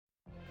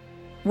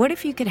What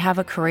if you could have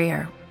a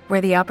career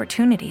where the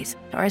opportunities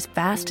are as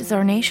vast as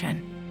our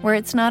nation, where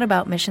it's not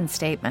about mission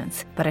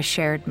statements, but a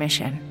shared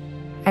mission?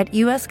 At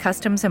U.S.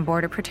 Customs and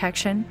Border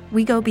Protection,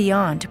 we go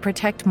beyond to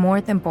protect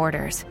more than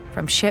borders.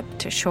 From ship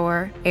to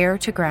shore, air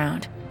to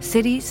ground,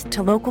 cities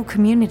to local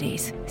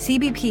communities,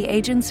 CBP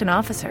agents and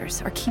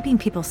officers are keeping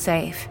people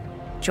safe.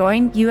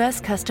 Join U.S.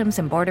 Customs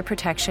and Border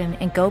Protection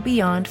and go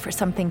beyond for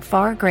something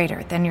far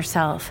greater than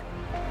yourself.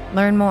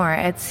 Learn more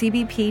at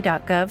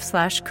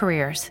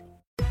cbp.gov/careers.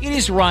 It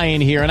is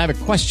Ryan here, and I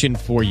have a question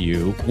for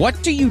you.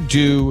 What do you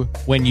do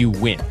when you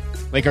win?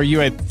 Like, are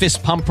you a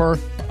fist pumper,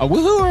 a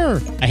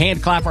woo-hooer, a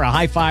hand clapper, a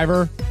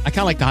high-fiver? I kind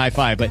of like the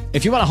high-five, but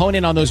if you want to hone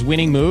in on those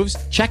winning moves,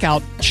 check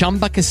out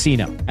Chumba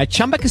Casino. At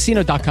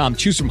ChumbaCasino.com,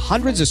 choose from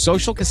hundreds of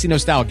social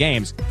casino-style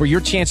games for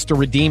your chance to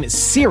redeem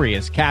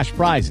serious cash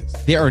prizes.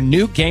 There are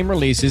new game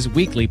releases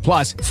weekly,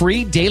 plus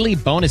free daily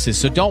bonuses,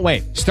 so don't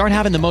wait. Start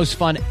having the most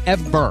fun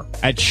ever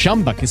at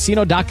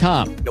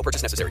ChumbaCasino.com. No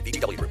purchase necessary.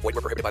 VGW Group. Void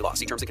where prohibited by law.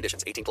 See terms and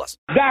conditions. 18+.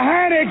 The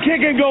honey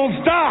kicking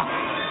gonna stop.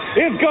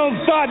 It's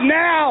gonna start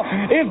now.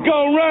 It's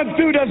gonna run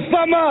through the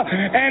summer,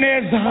 and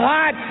it's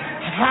hot,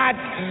 hot,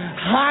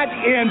 hot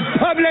in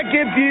public,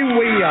 if you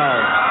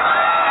will.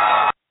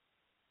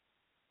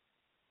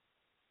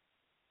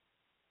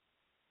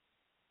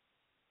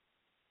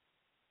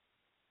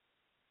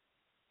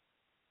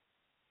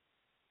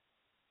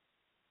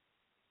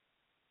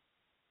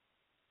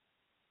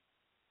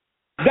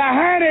 The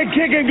honey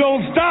kicking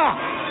gonna stop.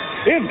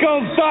 It's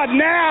gonna start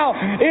now.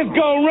 It's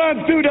gonna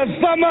run through the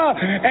summer,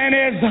 and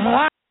it's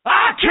hot.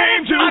 I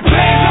came to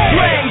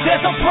play.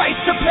 There's a price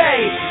to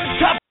pay.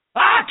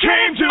 I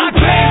came to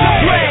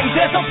play.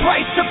 There's a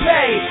price to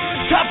pay.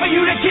 Time for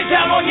you to get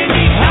down on your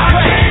knees and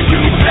pray.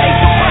 You say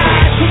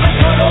goodbye to the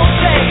good old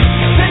days.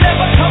 They're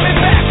never coming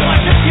back.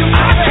 Watch as you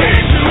play. I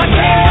came to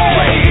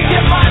play.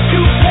 Get my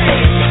due pay.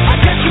 I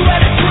guess you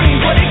had a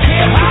dream, but it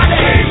can't stay.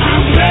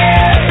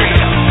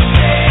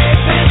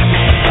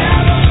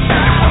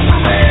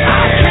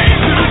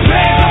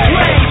 I'm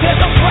ready.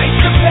 There's a price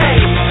to pay.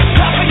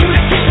 Time for you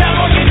to get down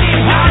on your knees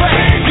and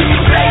pray. You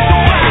say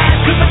goodbye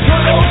to the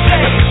good old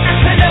days.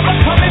 They're never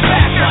coming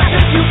back. Watch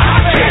as you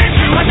play.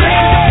 I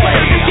came to play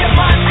to get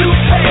my due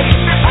pay.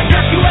 I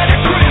guess you had a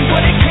dream,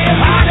 but it can't stay.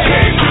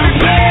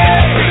 I'm ready.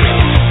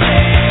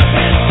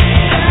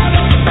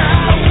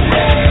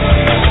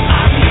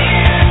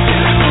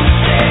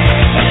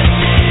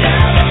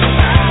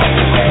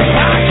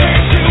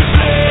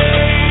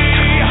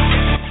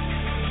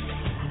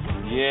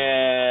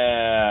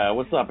 Yeah,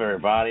 what's up,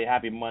 everybody?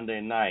 Happy Monday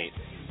night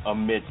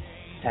amidst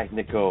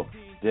technical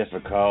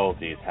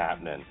difficulties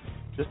happening.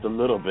 Just a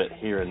little bit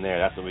here and there.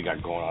 That's what we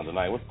got going on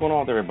tonight. What's going on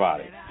with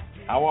everybody?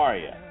 How are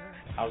you?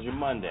 How's your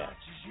Monday?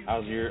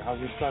 How's your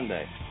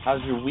Sunday?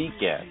 How's your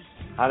weekend?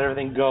 How did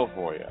everything go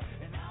for you?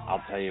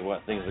 I'll tell you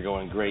what, things are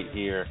going great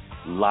here,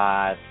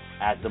 live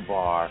at the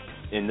bar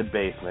in the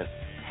basement,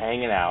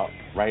 hanging out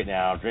right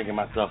now, drinking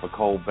myself a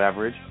cold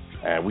beverage,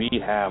 and we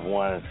have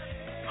one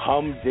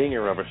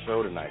humdinger of a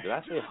show tonight. Did I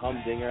say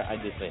humdinger? I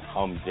did say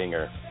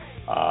humdinger.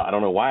 I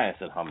don't know why I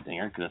said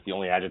humdinger, because it's the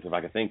only adjective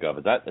I can think of.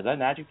 Is that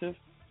an adjective?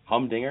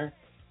 Humdinger?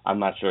 I'm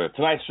not sure.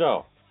 Tonight's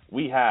show,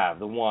 we have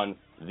the one,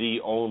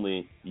 the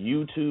only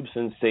YouTube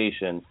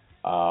sensation,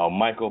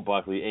 Michael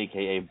Buckley,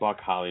 a.k.a. Buck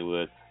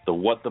Hollywood, the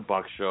What the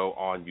Buck Show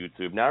on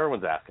YouTube. Now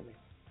everyone's asking me,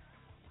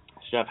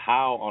 Chef,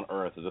 how on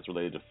earth is this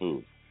related to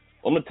food?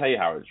 Well, I'm going to tell you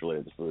how it's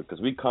related to food,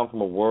 because we come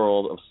from a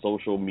world of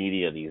social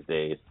media these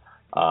days.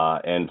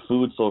 And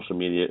food social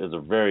media is a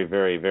very,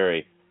 very,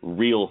 very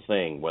real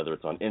thing, whether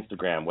it's on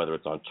Instagram, whether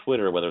it's on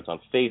Twitter, whether it's on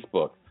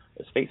Facebook.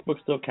 Does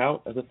Facebook still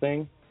count as a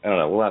thing? I don't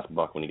know. We'll ask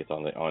Buck when he gets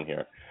on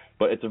here.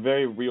 But it's a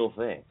very real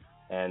thing.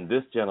 And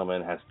this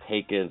gentleman has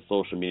taken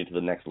social media to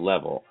the next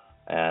level.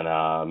 And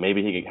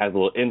maybe he has a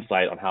little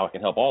insight on how it can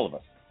help all of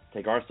us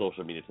take our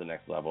social media to the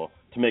next level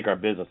to make our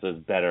businesses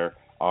better,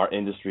 our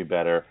industry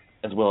better,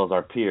 as well as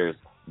our peers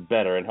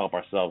better, and help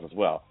ourselves as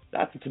well.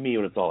 That's, to me,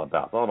 what it's all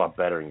about. It's all about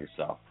bettering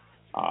yourself.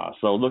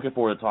 So looking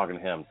forward to talking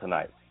to him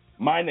tonight.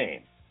 My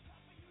name,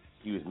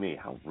 excuse me,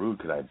 how rude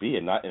could I be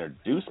and not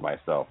introduce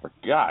myself, for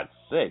God's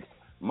sakes.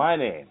 My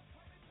name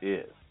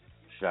is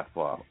Chef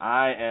Bob.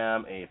 I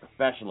am a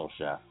professional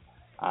chef.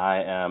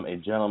 I am a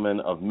gentleman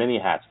of many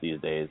hats these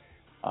days,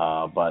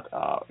 but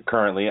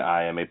currently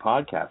I am a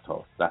podcast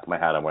host. That's my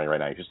hat I'm wearing right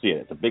now. You should see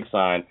it. It's a big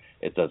sign.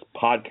 It says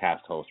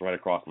podcast host right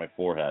across my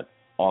forehead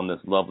on this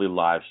lovely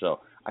live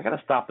show. I got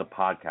to stop the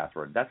podcast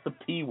word. That's the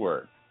P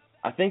word.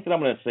 I think that I'm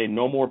going to say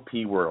no more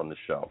P word on the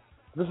show.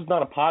 This is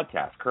not a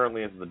podcast.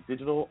 Currently, this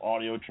is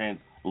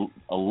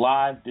a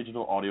live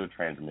digital audio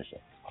transmission.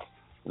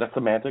 Is that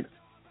semantics?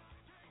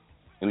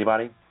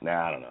 Anybody?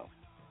 Nah, I don't know.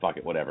 Fuck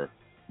it, whatever.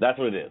 That's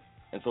what it is.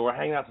 And so we're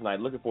hanging out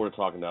tonight, looking forward to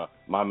talking to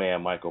my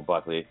man, Michael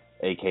Buckley,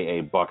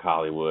 a.k.a. Buck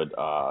Hollywood,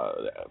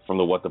 from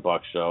the What the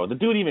Buck Show. The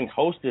dude even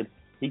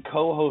he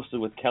co-hosted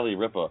with Kelly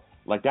Ripa.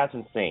 Like, that's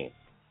insane.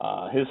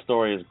 His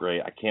story is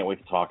great. I can't wait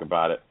to talk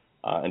about it.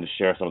 And to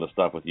share some of the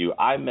stuff with you.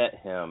 I met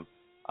him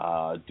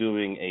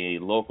doing a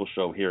local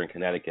show here in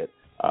Connecticut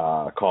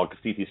called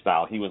Cassisi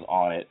Style. He was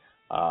on it.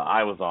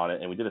 I was on it,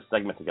 and we did a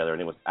segment together,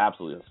 and it was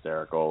absolutely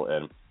hysterical.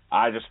 And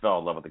I just fell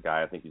in love with the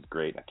guy. I think he's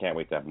great. I can't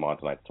wait to have him on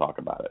tonight to talk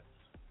about it.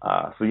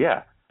 So,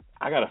 yeah,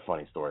 I got a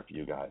funny story for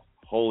you guys.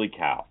 Holy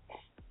cow.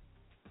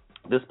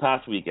 This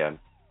past weekend,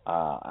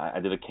 I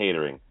did a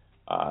catering.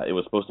 It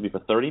was supposed to be for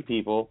 30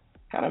 people,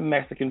 kind of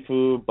Mexican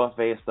food,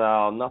 buffet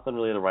style, nothing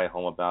really to write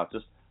home about.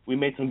 Just we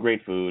made some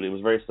great food. It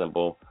was very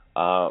simple.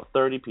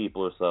 30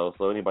 people or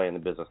so anybody in the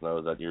business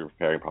knows that you're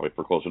preparing probably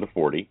for closer to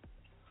 40.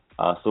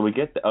 So we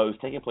get it was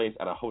taking place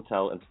at a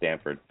hotel in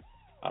Stanford.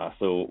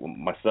 So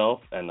myself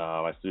and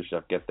my sous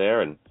chef get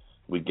there, and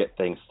we get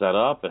things set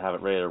up and have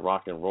it ready to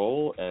rock and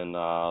roll. And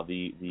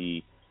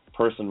the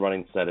person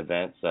running said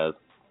event says,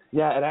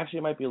 yeah, it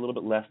actually might be a little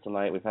bit less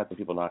tonight. We've had some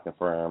people not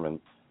confirm. And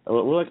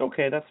we're like,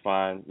 okay, that's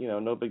fine.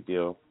 No big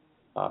deal.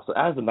 So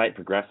as the night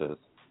progresses,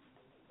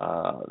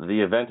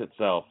 the event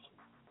itself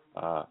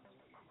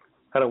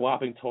had a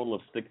whopping total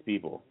of 6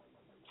 people.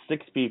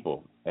 6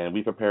 people, and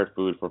we prepared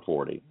food for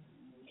 40.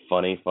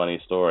 Funny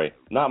story.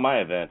 Not my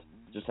event.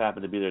 Just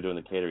happened to be there doing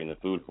the catering and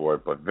the food for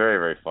it, but very,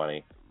 very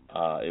funny.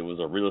 It was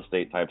a real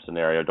estate type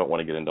scenario. Don't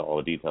want to get into all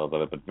the details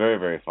of it, but very,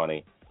 very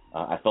funny.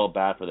 I felt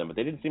bad for them, but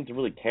they didn't seem to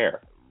really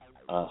care.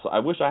 So I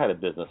wish I had a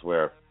business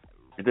where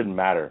it didn't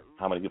matter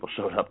how many people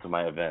showed up to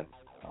my event.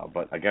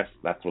 But I guess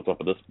that's what's up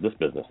with this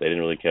business. They didn't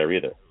really care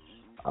either.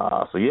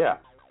 So yeah,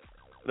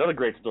 another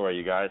great story,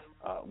 you guys.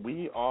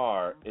 We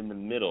are in the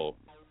middle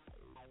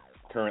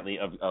currently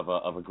of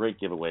a great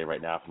giveaway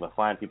right now from the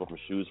fine people from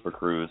Shoes for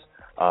Crews.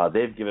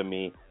 They've given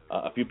me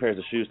a few pairs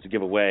of shoes to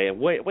give away, and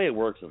the way it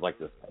works is like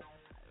this.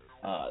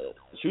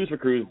 Shoes for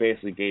Crews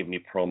basically gave me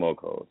promo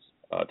codes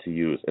to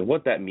use, and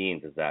what that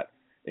means is that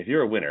if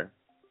you're a winner,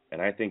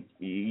 and I think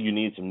you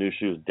need some new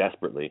shoes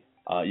desperately,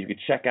 you could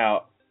check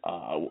out.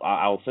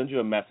 I'll send you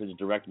a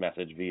direct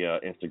message via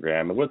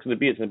Instagram, and what it's going to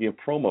be, it's going to be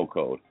a promo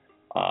code.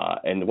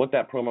 And what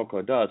that promo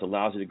code does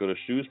allows you to go to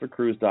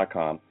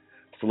shoesforcrews.com,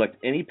 select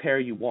any pair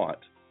you want.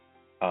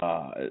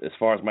 As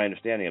far as my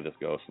understanding of this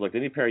goes, select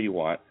any pair you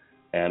want,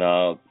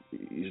 and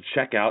you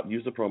check out,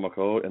 use the promo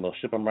code, and they'll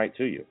ship them right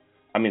to you.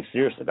 I mean,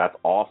 seriously, that's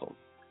awesome.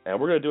 And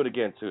we're going to do it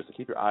again, too, so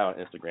keep your eye on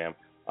Instagram.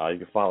 You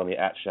can follow me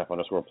at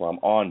chef_plum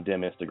on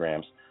dim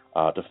Instagrams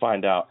to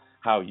find out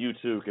how you,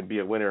 too, can be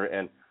a winner.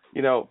 And,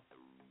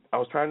 I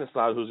was trying to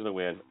decide who's going to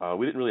win.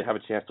 We didn't really have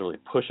a chance to really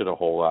push it a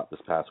whole lot this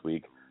past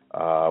week.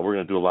 We're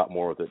going to do a lot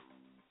more with it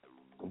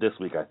this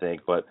week, I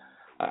think. But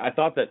I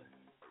thought that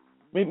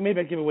maybe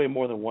I'd give away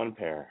more than one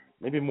pair,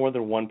 maybe more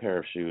than one pair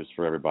of shoes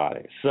for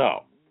everybody.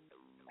 So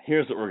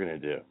here's what we're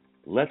going to do.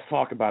 Let's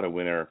talk about a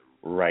winner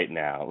right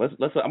now. I'm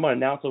going to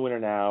announce a winner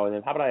now, and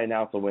then how about I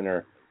announce a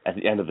winner at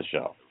the end of the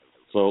show?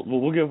 So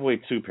we'll give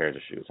away 2 pairs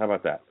of shoes. How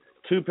about that?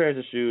 2 pairs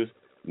of shoes,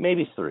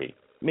 maybe 3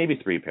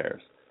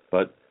 pairs.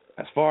 But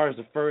as far as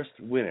the first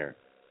winner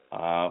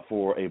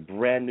for a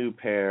brand new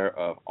pair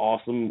of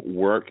awesome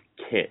work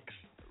kicks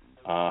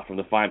from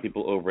the fine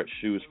people over at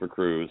Shoes for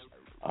Crews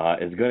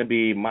is going to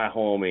be my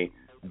homie,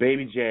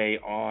 Baby J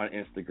on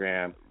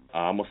Instagram.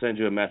 I'm going to send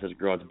you a message,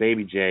 girl. It's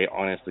Baby J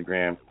on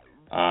Instagram.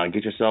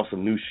 Get yourself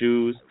some new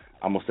shoes.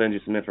 I'm going to send you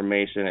some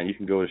information, and you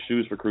can go to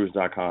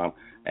shoesforcrews.com,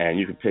 and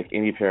you can pick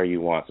any pair you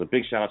want. So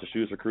big shout-out to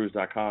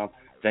shoesforcrews.com.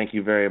 Thank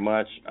you very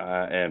much.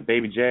 And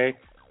Baby J,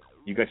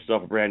 you got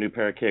yourself a brand new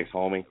pair of kicks,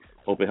 homie.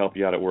 Hope it helped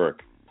you out at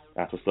work.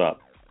 That's what's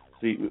up.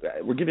 See,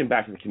 we're giving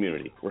back to the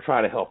community. We're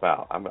trying to help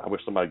out. I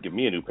wish somebody would give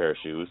me a new pair of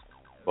shoes,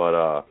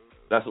 but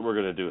that's what we're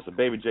going to do. So,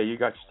 Baby J, you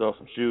got yourself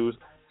some shoes.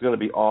 It's going to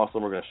be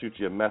awesome. We're going to shoot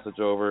you a message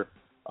over,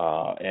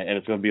 and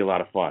it's going to be a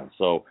lot of fun.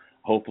 So,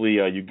 hopefully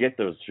you get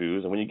those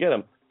shoes, and when you get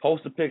them,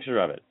 post a picture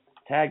of it.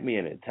 Tag me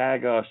in it.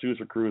 Tag Shoes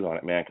for Crews on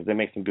it, man, because they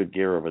make some good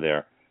gear over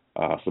there.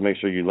 So make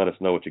sure you let us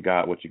know what you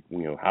got,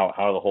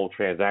 how the whole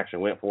transaction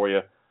went for you.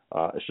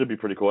 It should be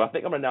pretty cool. I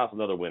think I'm going to announce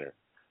another winner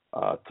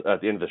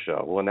at the end of the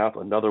show. We'll announce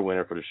another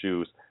winner for the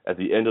shoes at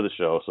the end of the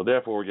show. So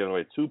therefore, we're giving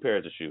away 2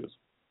 pairs of shoes.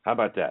 How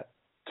about that?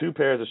 2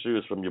 pairs of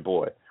shoes from your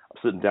boy.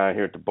 I'm sitting down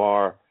here at the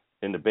bar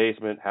in the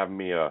basement having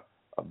me a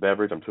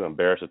beverage. I'm too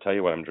embarrassed to tell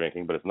you what I'm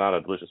drinking, but it's not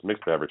a delicious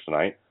mixed beverage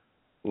tonight.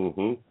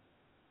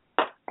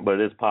 But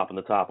it is popping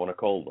the top on a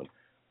cold one.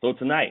 So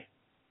tonight,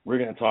 we're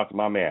going to talk to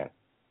my man,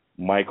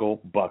 Michael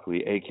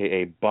Buckley,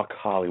 a.k.a. Buck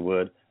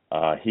Hollywood.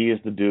 He is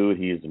the dude.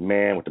 He is the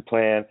man with the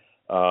plan.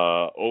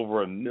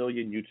 Over 1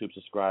 million YouTube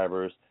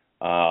subscribers,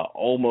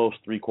 almost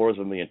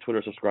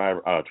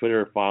 750,000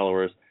 Twitter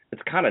followers.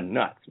 It's kind of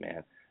nuts,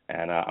 man.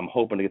 And I'm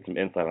hoping to get some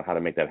insight on how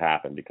to make that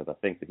happen, because I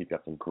think that he's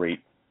got some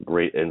great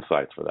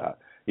insights for that.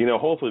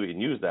 Hopefully we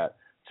can use that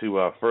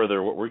to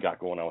further what we got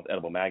going on with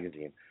Edible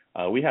Magazine.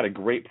 We had a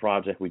great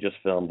project we just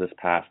filmed this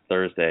past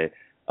Thursday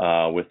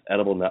with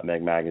Edible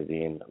Nutmeg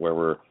Magazine, where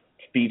we're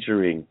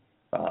featuring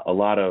a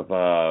lot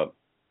of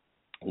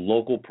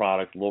local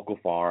products, local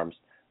farms.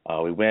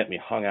 We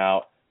hung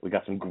out. We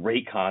got some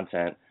great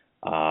content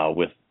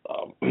with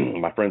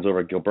my friends over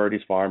at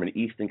Gilberti's Farm in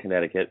Easton,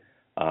 Connecticut.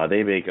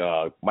 They make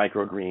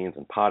microgreens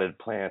and potted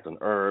plants and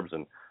herbs,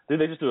 and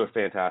they just do a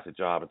fantastic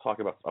job. And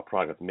talking about a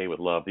product that's made with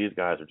love, these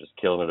guys are just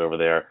killing it over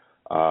there,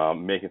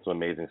 making some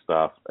amazing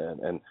stuff.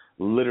 And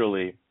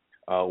literally,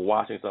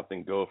 watching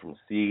something go from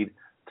seed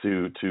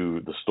to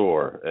the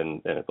store,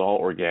 and it's all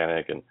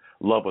organic, and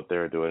love what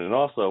they're doing. And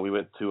also, we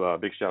went to a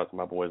big shout out to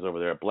my boys over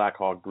there at Black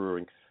Hawk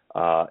Brewing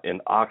in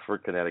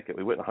Oxford, Connecticut.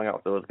 We went and hung out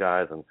with those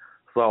guys and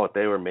saw what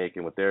they were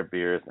making with their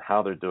beers and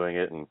how they're doing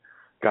it. And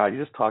God, you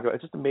just talk about,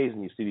 it's just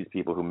amazing. You see these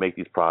people who make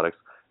these products,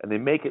 and they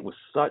make it with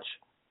such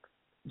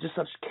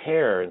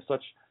care and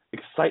such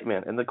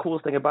excitement. And the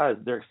coolest thing about it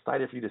is they're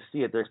excited for you to see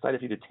it. They're excited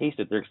for you to taste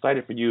it. They're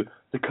excited for you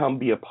to come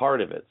be a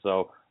part of it.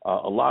 So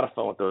a lot of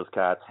fun with those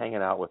cats,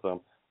 hanging out with them.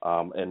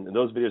 And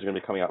those videos are going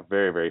to be coming out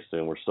very, very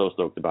soon. We're so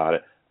stoked about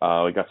it.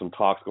 We got some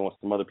talks going with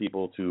some other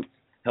people to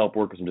help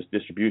work with some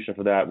distribution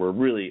for that. We're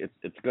really,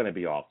 it's going to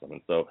be awesome.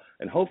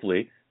 And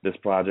hopefully this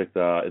project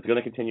is going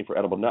to continue for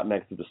Edible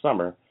Nutmeg through the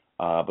summer,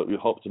 but we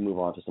hope to move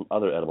on to some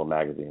other edible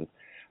magazines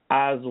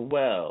as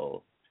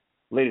well.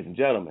 Ladies and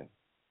gentlemen,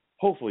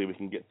 hopefully we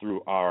can get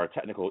through our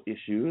technical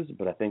issues,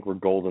 but I think we're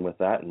golden with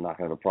that and not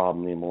going to have a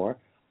problem anymore.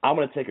 I'm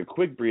going to take a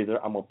quick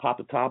breather. I'm going to pop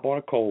the top on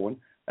a cold one,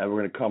 and we're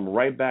going to come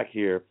right back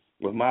here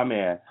with my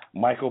man,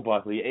 Michael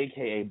Buckley,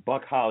 a.k.a.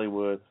 Buck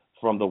Hollywood,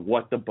 from the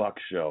What the Buck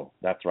Show.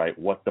 That's right,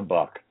 What the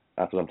Buck.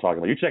 That's what I'm talking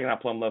about. You're checking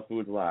out Plum Love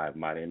Foods Live.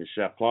 My name is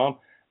Chef Plum,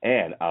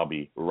 and I'll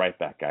be right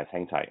back, guys.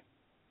 Hang tight.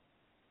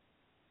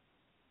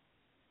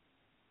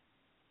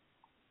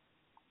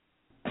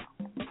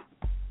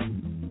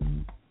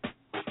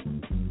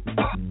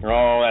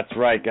 Oh, that's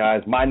right,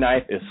 guys. My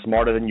knife is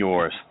smarter than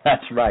yours.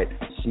 That's right,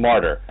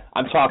 smarter.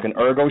 I'm talking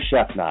Ergo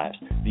Chef knives.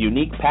 The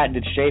unique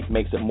patented shape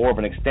makes it more of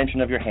an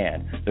extension of your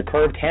hand. The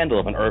curved handle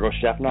of an Ergo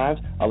Chef knives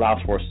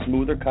allows for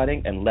smoother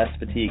cutting and less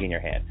fatigue in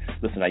your hand.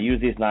 Listen, I use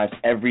these knives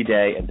every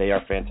day, and they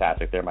are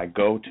fantastic. They're my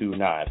go-to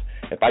knives.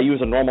 If I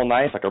use a normal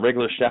knife, like a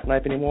regular chef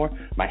knife anymore,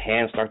 my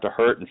hands start to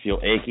hurt and feel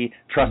achy.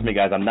 Trust me,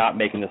 guys, I'm not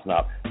making this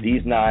up.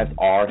 These knives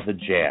are the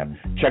jam.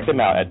 Check them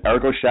out at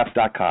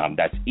ergochef.com.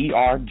 That's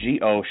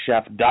ERGO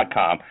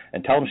chef.com.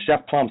 And tell them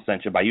Chef Plum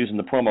sent you by using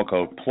the promo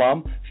code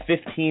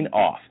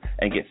PLUM15OFF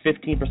and get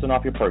 15%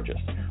 off your purchase.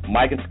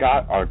 Mike and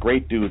Scott are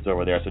great dudes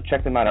over there, so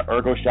check them out at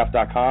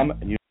ergochef.com.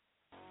 And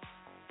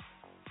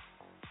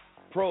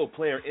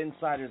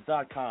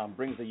ProPlayerInsiders.com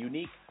brings a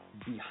unique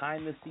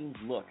behind-the-scenes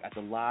look at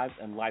the lives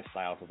and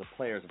lifestyles of the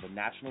players of the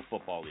National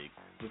Football League,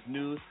 with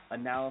news,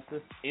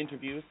 analysis,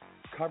 interviews,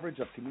 coverage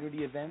of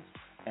community events,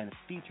 and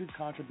featured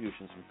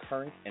contributions from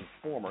current and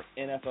former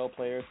NFL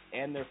players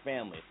and their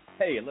families.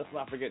 Hey, and let's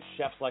not forget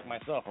chefs like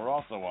myself are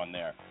also on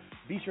there.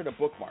 Be sure to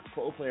bookmark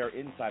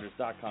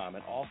ProPlayerInsiders.com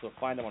and also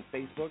find them on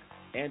Facebook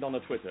and on the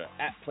Twitter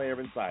at Player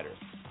Insiders.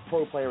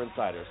 Pro Player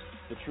Insiders,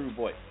 the true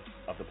voice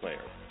of the players.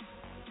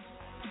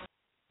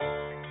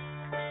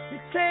 You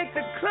take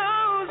the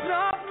clothes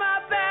off my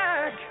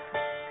back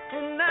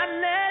and I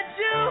let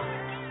you.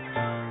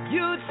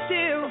 You'd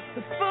steal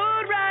the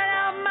food right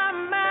out my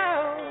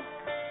mouth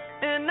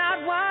and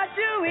I'd watch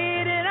you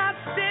eat it. I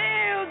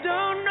still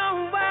don't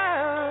know why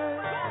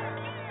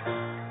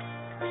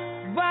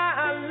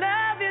I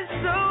love you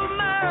so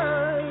much.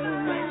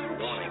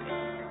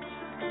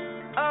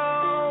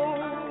 Oh,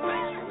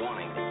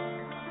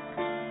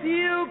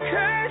 you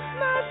curse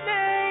my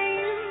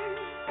name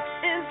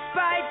in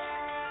spite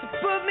to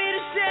put me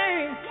to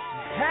shame.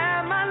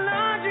 Have my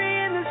laundry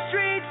in the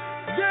street,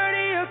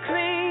 dirty or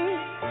clean.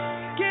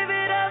 Give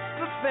it up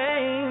for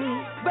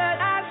fame, but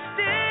I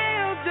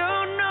still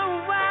don't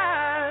know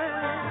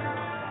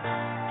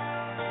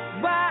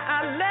why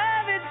I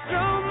love it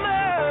so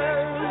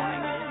much.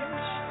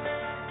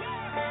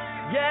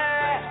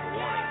 Yeah.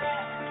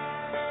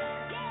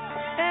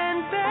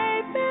 And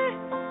baby,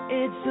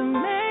 it's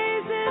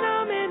amazing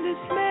I'm in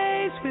this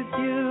maze with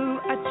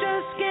you. I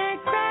just can't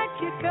crack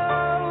your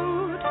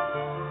code.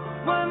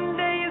 One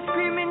day you're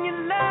screaming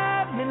you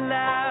love me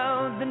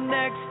loud, the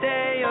next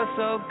day you're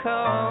so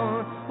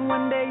cold.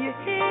 One day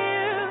you're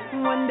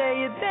here, one day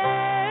you're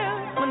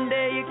there, one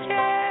day you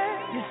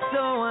care. You're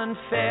so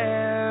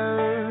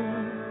unfair.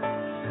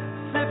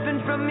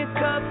 Sipping from your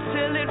cup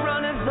till it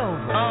runneth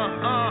over.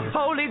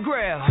 Holy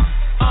Grail.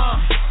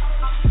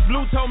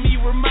 Blue told me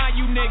remind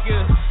you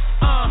niggas.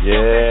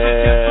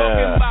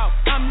 Yeah.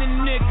 I'm the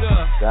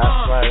nigga.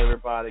 That's right,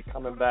 everybody.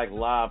 Coming back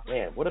live.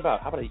 Man, how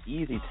about an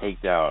easy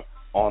takedown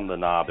on the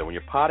knob? That when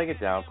you're potting it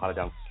down, pot it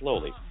down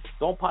slowly.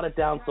 Don't pot it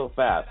down so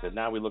fast, because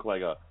now we look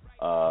like a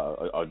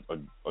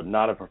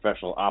not a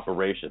professional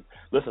operation.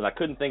 Listen, I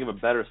couldn't think of a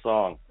better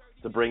song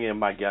to bring in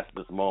my guest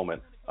this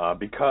moment,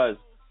 because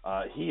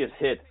he has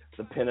hit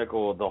the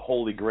pinnacle, the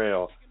holy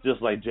grail,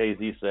 just like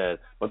Jay-Z said,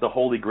 but the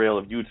holy grail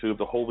of YouTube,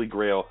 the holy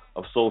grail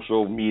of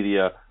social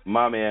media.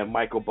 My man,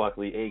 Michael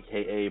Buckley,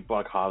 a.k.a.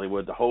 Buck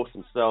Hollywood, the host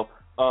himself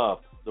of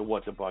the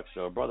What the Buck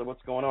Show. Brother,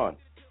 what's going on?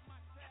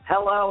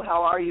 Hello,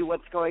 how are you?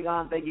 What's going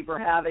on? Thank you for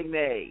having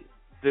me.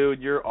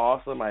 Dude, you're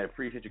awesome. I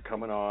appreciate you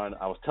coming on.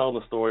 I was telling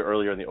the story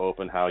earlier in the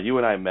open how you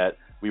and I met.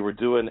 We were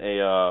doing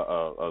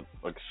a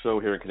show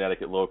here in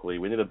Connecticut locally.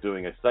 We ended up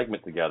doing a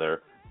segment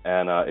together,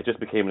 and it just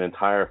became an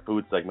entire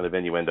food segment of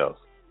innuendos.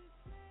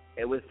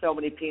 It was so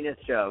many penis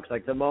jokes.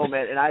 Like the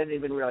moment, and I didn't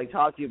even really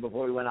talk to you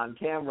before we went on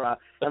camera,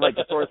 and like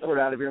the first word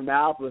out of your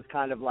mouth was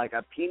kind of like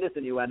a penis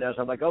innuendo.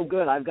 So I'm like, oh,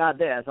 good, I've got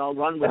this. I'll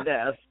run with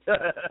this.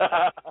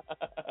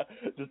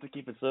 Just to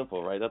keep it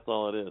simple, right? That's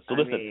all it is. So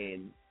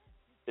listen,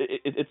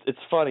 it's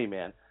funny,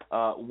 man.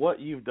 What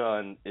you've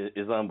done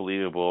is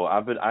unbelievable.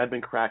 I've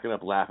been cracking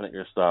up, laughing at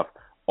your stuff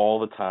all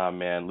the time,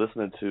 man.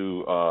 Listening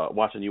to,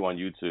 watching you on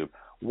YouTube.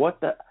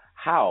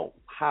 How?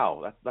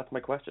 That's my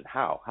question.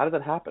 How did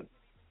that happen?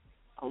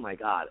 Oh my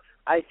God.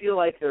 I feel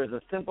like there's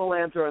a simple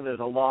answer and there's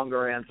a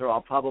longer answer.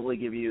 I'll probably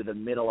give you the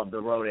middle of the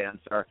road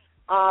answer.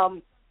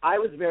 I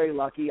was very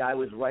lucky. I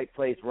was right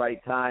place,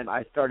 right time.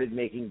 I started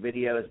making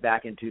videos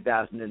back in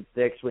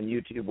 2006 when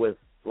YouTube was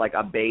like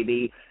a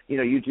baby. You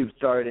know, YouTube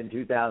started in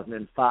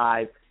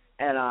 2005.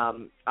 And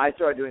I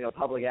started doing a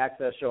public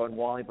access show in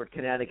Wallingford,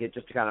 Connecticut,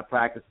 just to kind of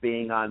practice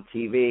being on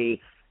TV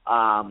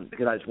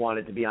because I just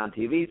wanted to be on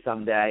TV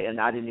someday. And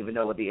I didn't even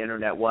know what the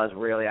Internet was,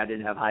 really. I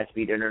didn't have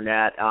high-speed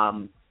Internet.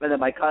 And then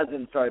my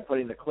cousin started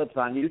putting the clips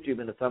on YouTube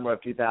in the summer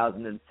of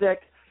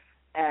 2006.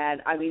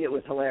 And, I mean, it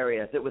was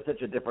hilarious. It was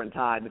such a different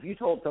time. If you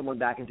told someone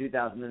back in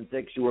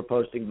 2006 you were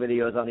posting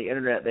videos on the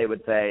Internet, they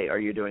would say, are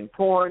you doing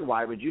porn?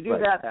 Why would you do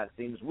that? That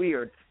seems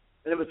weird.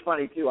 And it was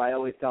funny, too. I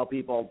always tell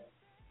people,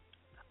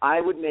 I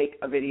would make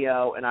a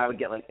video and I would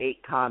get like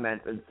 8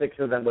 comments and 6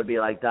 of them would be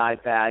like, die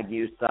fag,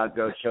 you suck,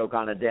 go choke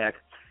on a dick.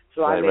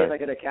 So I made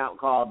like an account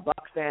called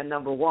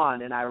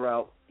BucksFan1 and I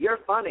wrote, you're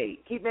funny,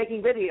 keep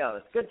making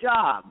videos, good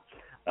job.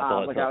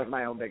 Like I was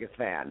my own biggest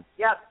fan.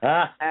 Yep.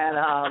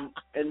 And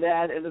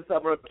then in the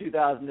summer of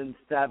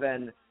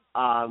 2007,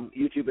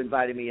 YouTube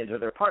invited me into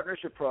their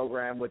partnership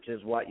program, which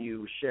is what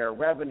you share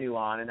revenue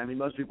on. And I mean,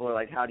 most people are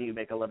like, how do you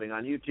make a living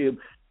on YouTube?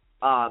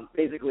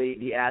 Basically,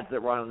 the ads that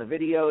run on the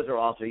videos or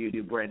also you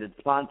do branded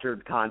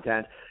sponsored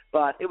content.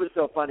 But it was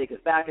so funny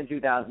because back in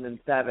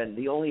 2007,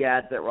 the only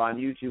ads that were on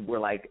YouTube were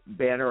like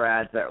banner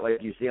ads that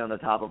like you see on the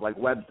top of like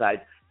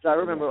websites. So I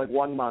remember like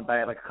one month I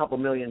had like a couple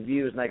million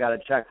views and I got a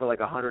check for like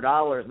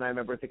 $100. And I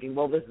remember thinking,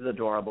 well, this is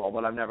adorable,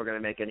 but I'm never going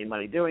to make any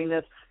money doing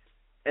this.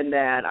 And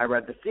then I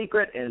read The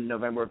Secret in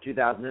November of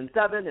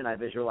 2007, and I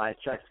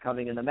visualized checks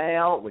coming in the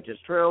mail, which is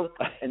true.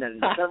 And then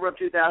in December of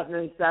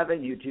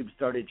 2007, YouTube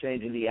started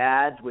changing the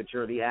ads, which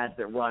are the ads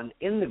that run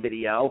in the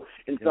video.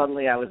 And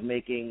suddenly I was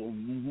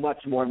making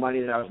much more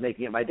money than I was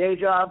making at my day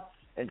job.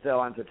 And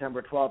so on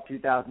September 12,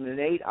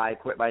 2008, I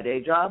quit my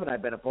day job, and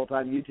I've been a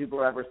full-time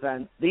YouTuber ever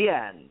since. The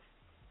end.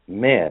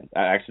 Man,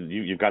 actually,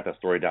 you've got that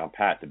story down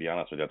pat, to be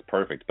honest with you. That's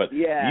perfect. But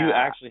you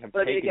actually have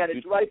taken... But again,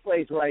 it's right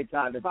place, right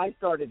time. If I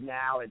started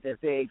now at this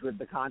age with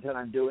the content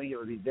I'm doing, it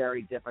would be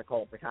very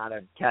difficult to kind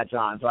of catch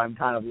on. So I'm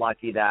kind of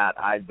lucky that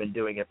I've been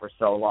doing it for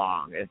so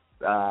long.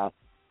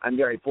 I'm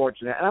very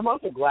fortunate. And I'm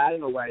also glad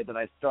in a way that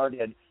I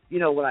started, you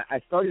know, when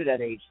I started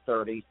at age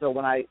 30. So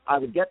when I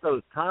would get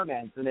those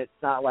comments, and it's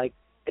not like,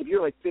 if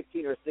you're like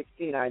 15 or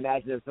 16, I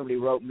imagine if somebody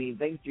wrote mean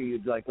things to you,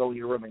 you'd like go in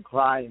your room and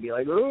cry and be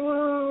like,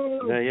 ooh.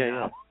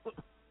 Yeah.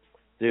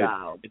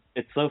 Dude,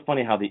 it's so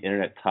funny how the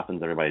Internet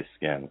toughens everybody's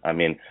skin. I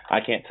mean, I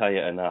can't tell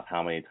you enough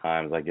how many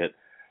times I get,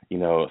 you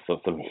know,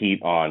 some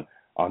heat on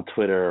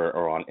Twitter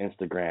or on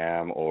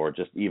Instagram or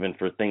just even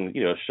for things,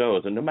 you know,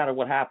 shows. And no matter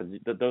what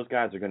happens, those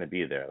guys are going to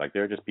be there. Like,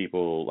 they're just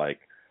people like,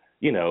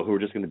 you know, who are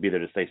just going to be there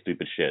to say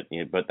stupid shit.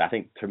 You know, but I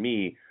think to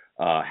me,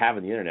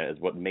 having the Internet is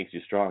what makes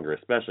you stronger,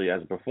 especially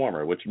as a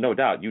performer, which no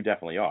doubt you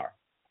definitely are.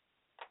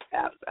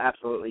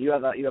 Absolutely. You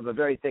have a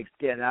very thick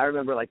skin. And I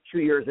remember like 2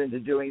 years into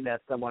doing this,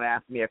 someone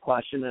asked me a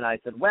question, and I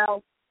said,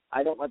 well,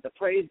 I don't let the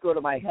praise go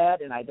to my head,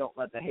 and I don't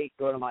let the hate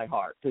go to my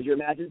heart. Because you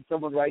imagine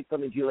someone writes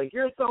something to you like,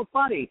 you're so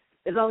funny.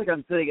 It's not like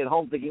I'm sitting at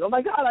home thinking, oh,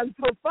 my God, I'm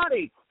so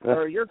funny.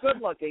 Or you're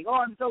good looking. Oh,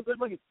 I'm so good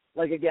looking.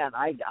 Like, again,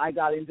 I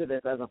got into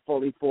this as a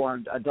fully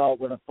formed adult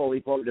with a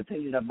fully formed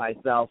opinion of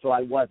myself, so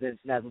I wasn't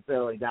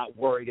necessarily that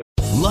worried.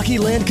 Lucky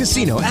Land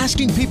Casino,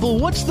 asking people,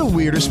 what's the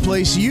weirdest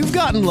place you've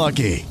gotten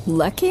lucky?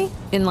 Lucky?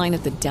 In line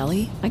at the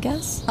deli, I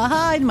guess?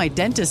 Aha, in my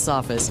dentist's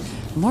office.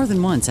 More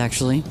than once,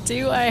 actually.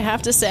 Do I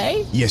have to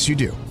say? Yes, you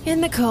do. In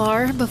the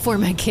car before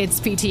my kids'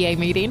 PTA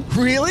meeting.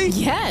 Really?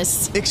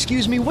 Yes.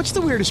 Excuse me, what's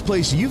the weirdest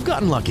place you've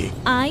gotten lucky?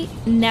 I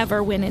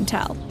never win and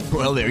tell.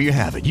 Well, there you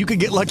have it. You can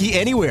get lucky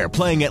anywhere,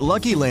 playing at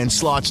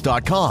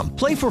LuckyLandSlots.com.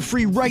 Play for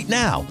free right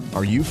now.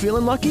 Are you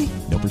feeling lucky?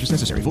 No purchase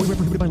necessary. Void where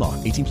prohibited by law.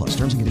 18+.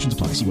 Terms and conditions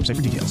apply. See website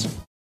for details.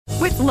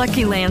 With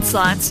Lucky Land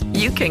Slots,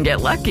 you can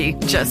get lucky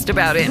just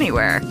about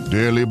anywhere.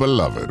 Dearly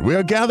beloved, we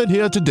are gathered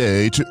here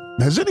today to...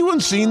 Has anyone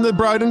seen the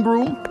bride and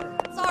groom?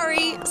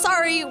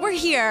 Sorry, we're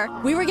here.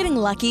 We were getting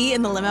lucky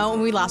in the limo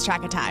and we lost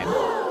track of time.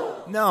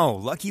 No,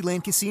 Lucky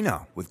Land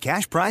Casino, with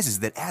cash prizes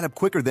that add up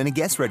quicker than a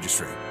guest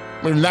registry.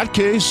 In that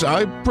case,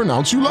 I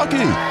pronounce you lucky.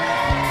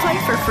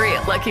 Play for free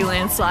at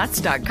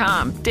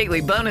LuckyLandSlots.com.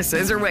 Daily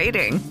bonuses are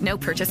waiting. No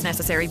purchase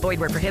necessary. Void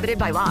where prohibited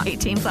by law.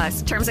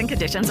 18+. Terms and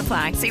conditions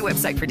apply. See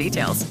website for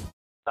details.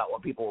 About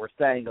what people were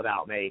saying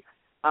about me.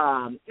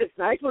 It's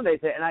nice when they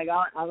say, and I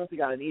honestly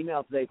got an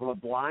email today from a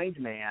blind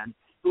man,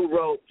 who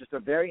wrote just a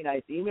very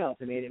nice email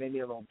to me, and it made me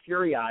a little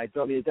teary-eyed.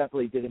 So, I mean, it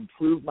definitely did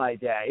improve my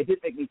day. It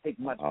didn't make me think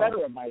much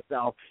better of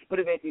myself, but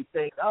it made me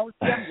think, oh,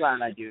 I'm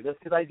glad I do this,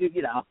 because I do,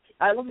 you know,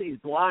 I look at these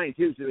blind,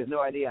 too, so there's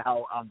no idea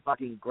how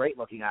fucking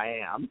great-looking I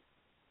am.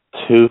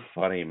 Too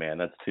funny, man.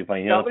 That's too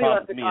funny. You know, somebody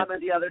left a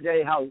comment the other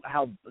day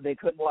how they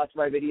couldn't watch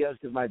my videos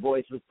because my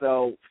voice was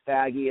so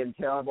faggy and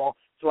terrible.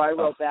 So I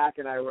wrote back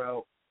and I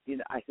wrote,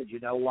 I said, you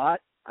know what?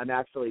 I'm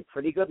actually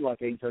pretty good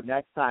looking. So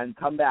next time,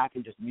 come back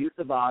and just mute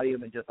the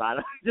volume and just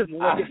look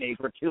at me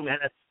for 2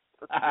 minutes.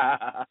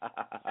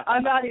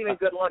 I'm not even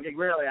good looking,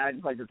 really. I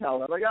just like to tell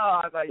them, like,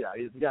 oh,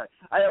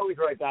 I always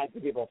write back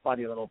to people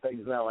funny little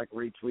things, and I like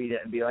retweet it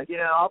and be like,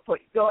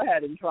 go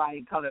ahead and try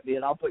and come at me,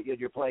 and I'll put you in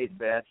your place,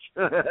 bitch.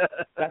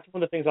 That's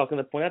one of the things I was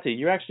going to point out to you.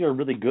 You actually are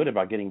really good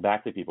about getting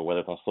back to people, whether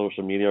it's on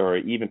social media or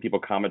even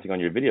people commenting on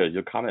your videos.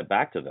 You'll comment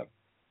back to them.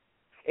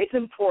 It's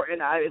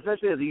important,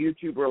 especially as a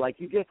YouTuber. Like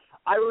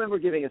I remember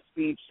giving a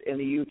speech in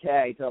the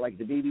UK to like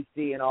the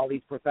BBC and all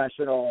these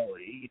professional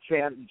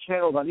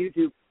channels on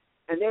YouTube.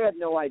 And they had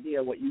no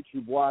idea what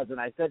YouTube was. And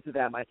I said to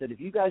them, if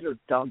you guys are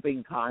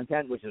dumping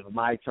content, which is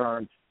my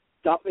term,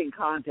 dumping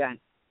content,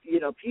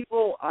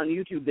 people on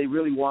YouTube, they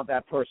really want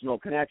that personal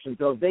connection.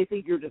 So if they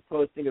think you're just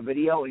posting a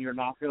video and you're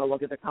not going to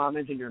look at the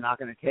comments and you're not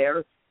going to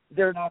care,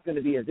 they're not going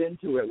to be as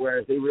into it,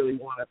 whereas they really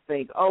want to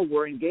think, oh,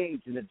 we're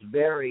engaged. And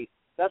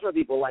that's why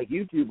people like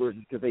YouTubers,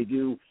 because they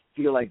do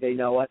feel like they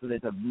know us, and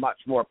it's a much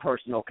more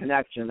personal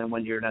connection than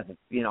when you're, on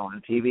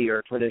TV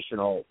or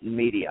traditional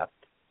media.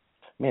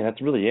 Man,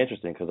 that's really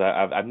interesting because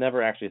I've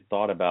never actually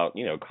thought about,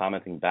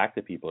 commenting back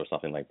to people or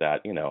something like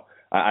that.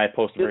 I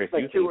post very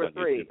few like 2 or things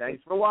 3.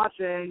 Thanks for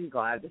watching.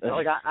 Glad to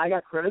I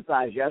got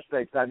criticized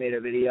yesterday because I made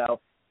a video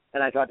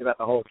and I talked about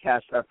the whole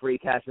free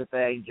Kesha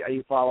thing. Are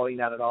you following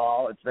that at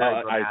all? It's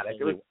very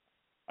dramatic.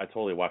 I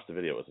totally watched the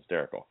video. It was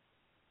hysterical.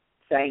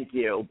 Thank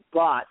you.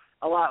 But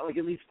a lot, like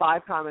at least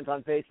 5 comments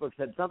on Facebook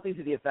said something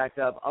to the effect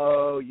of,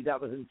 oh,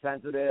 that was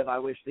insensitive. I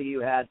wish that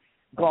you had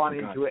gone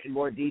into it in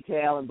more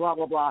detail and blah,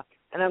 blah, blah.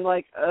 And I'm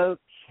like,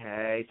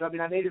 okay. So,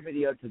 I made a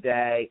video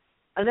today.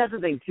 And that's the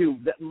thing, too,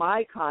 that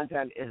my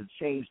content has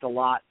changed a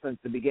lot since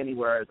the beginning,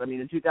 whereas,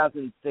 in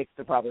 2006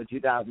 to probably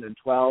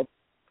 2012,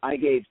 I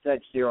gave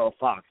such zero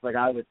fucks. Like,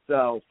 I was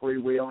so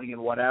freewheeling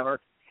and whatever.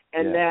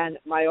 And then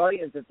my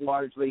audience is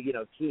largely,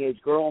 teenage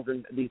girls,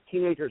 and these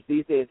teenagers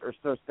these days are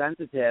so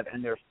sensitive,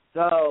 and they're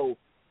so,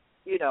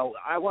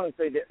 I want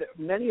to say that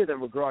many of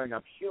them are growing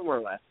up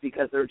humorless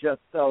because they're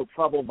just so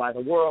troubled by the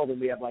world, and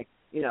we have,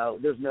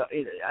 there's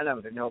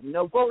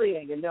no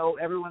bullying, and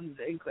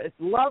it's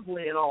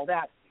lovely and all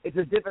that. It's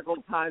a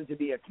difficult time to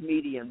be a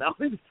comedian, though,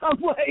 in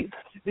some ways,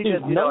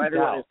 because,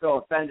 everyone is so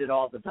offended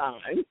all the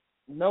time.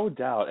 No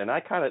doubt. And I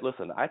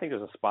think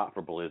there's a spot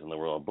for bullies in the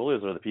world.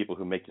 Bullies are the people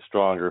who make you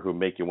stronger, who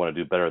make you want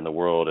to do better in the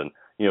world. And,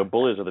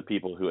 bullies are the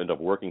people who end up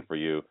working for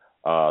you,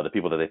 the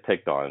people that they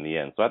picked on in the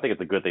end. So I think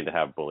it's a good thing to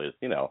have bullies,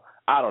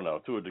 I don't know,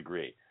 to a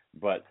degree.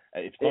 But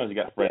as long as you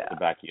got friends to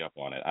back you up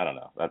on it, I don't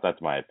know.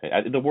 That's my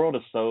opinion. The world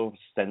is so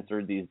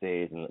censored these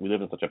days, and we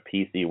live in such a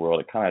PC world.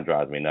 It kind of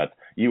drives me nuts.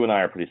 You and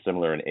I are pretty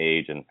similar in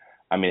age, and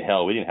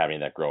hell, we didn't have any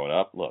of that growing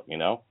up. Look, and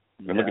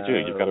look at you.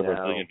 You've got over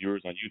 1 billion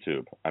viewers on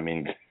YouTube.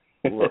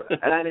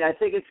 And I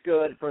think it's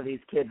good for these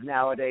kids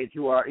nowadays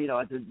who are,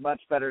 it's a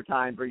much better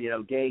time for,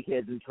 gay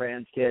kids and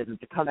trans kids and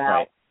to come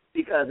out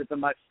because it's a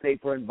much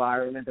safer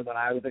environment than when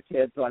I was a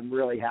kid. So I'm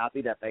really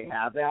happy that they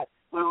have that.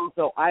 But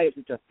also, I have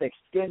such a thick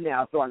skin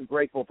now, so I'm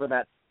grateful for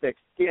that thick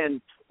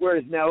skin.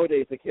 Whereas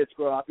nowadays, the kids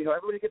grow up,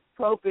 everybody gets a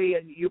trophy,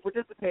 and you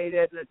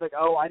participated, and it's like,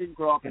 oh, I didn't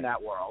grow up in that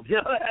world.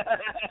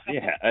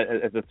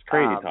 It's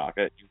crazy talk.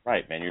 You're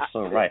right, man. You're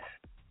so right.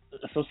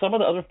 So some of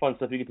the other fun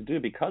stuff you get to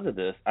do because of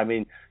this,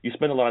 you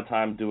spend a lot of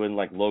time doing,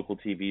 local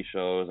TV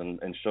shows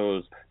and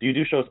shows. Do you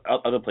do shows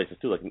other places,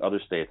 too, like in other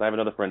states? I have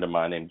another friend of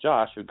mine named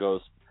Josh who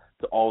goes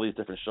to all these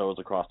different shows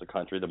across the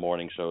country, the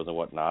morning shows and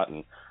whatnot,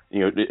 and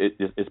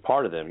it's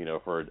part of them,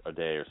 for a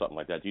day or something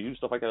like that. Do you do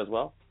stuff like that as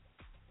well?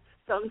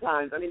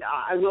 Sometimes.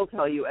 I will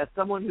tell you, as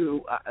someone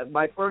who,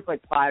 my first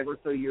 5 or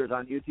so years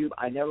on YouTube,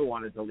 I never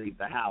wanted to leave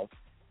the house.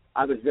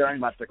 I was very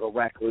much like a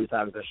recluse.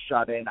 I was a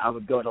shut-in. I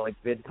would go to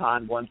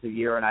VidCon once a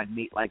year, and I'd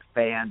meet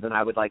fans, and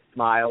I would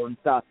smile and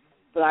stuff.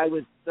 But I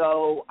was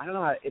so, I don't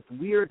know, it's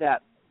weird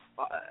that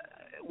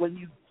when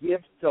you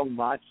give so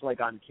much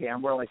on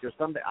camera, there's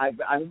something, I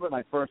remember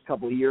my first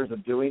couple of years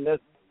of doing this,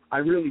 I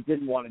really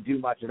didn't want to do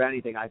much of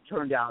anything. I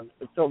turned down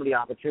so many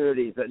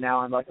opportunities that now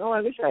I'm like, oh,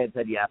 I wish I had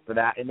said yes to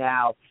that. And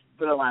now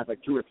for the last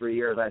 2 or 3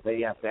 years, I say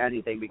yes to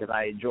anything because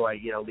I enjoy,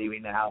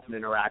 leaving the house and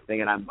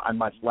interacting, and I'm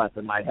much less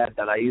in my head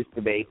than I used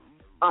to be.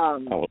 I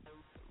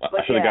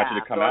should have got you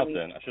to come out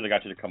then. I should have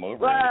got you to come over.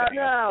 Well,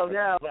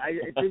 no. But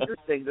it's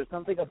interesting. There's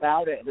something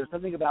about it. There's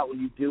something about when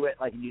you do it,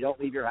 and you don't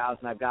leave your house,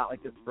 and I've got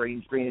this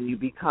green screen, and you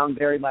become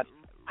very much,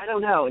 I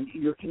don't know, and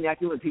you're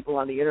connecting with people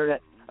on the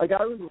internet. I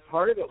remember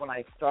part of it when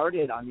I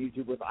started on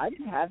YouTube was I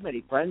didn't have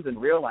many friends in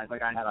real life. I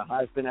had a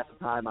husband at the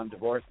time. I'm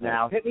divorced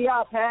now. Hit me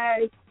up,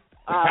 hey.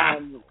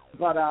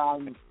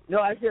 No,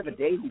 I actually have a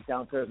Daisy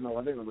downstairs in the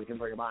living room. We can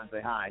bring him on and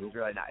say hi. He's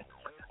really nice.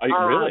 Are you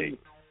really?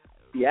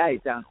 Yeah,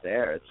 he's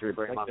downstairs. Should we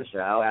bring him on the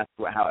show? Ask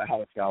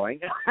how it's going?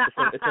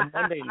 It's a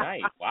Monday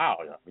night. Wow,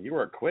 you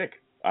were quick.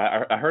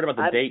 I heard about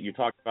the date you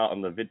talked about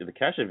on the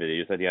Kesha video.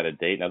 You said you had a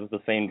date. Now, is this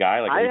the same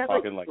guy? Like, I are you have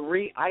talking like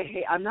three.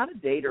 I'm not a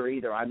dater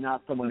either. I'm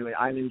not someone who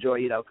I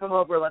enjoy. Come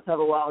over, let's have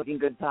a rollicking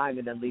good time,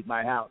 and then leave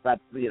my house. That's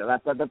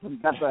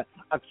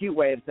a cute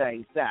way of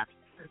saying sex.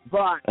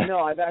 But no,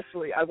 I've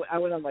actually I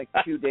went on like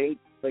 2 dates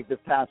like this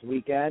past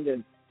weekend,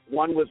 and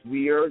one was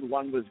weird,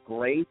 one was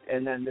great,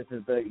 and then this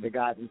is the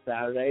guy from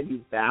Saturday, and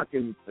he's back,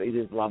 and it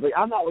is lovely.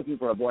 I'm not looking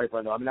for a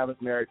boyfriend though. I mean, I was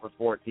married for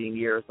 14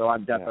 years, so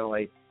I'm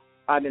definitely. Yeah.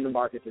 I'm in the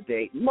market to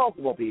date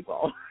multiple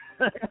people.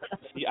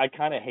 See, I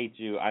kind of hate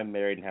you. I'm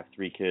married and have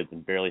 3 kids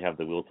and barely have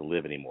the will to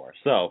live anymore.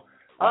 So.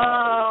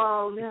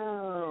 Oh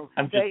no!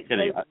 I'm just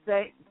kidding.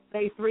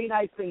 Say 3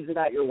 nice things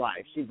about your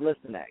wife. She's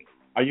listening.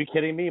 Are you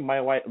kidding me?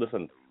 My wife.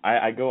 Listen,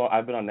 I've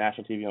been on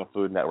national TV on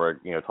Food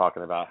Network,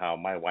 talking about how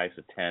my wife's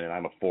a 10 and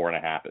I'm a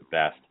 4.5 at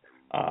best.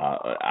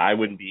 I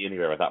wouldn't be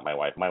anywhere without my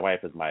wife. My wife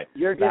is my.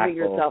 You're giving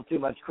yourself too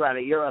much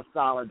credit. You're a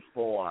solid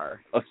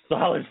 4. A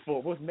solid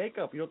 4 with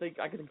makeup. You don't think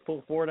I can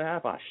full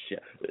 4.5? Ah, shit.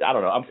 I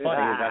don't know. I'm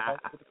funny. Does that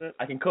help?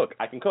 I can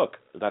cook.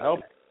 Does that help?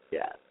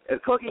 Yeah.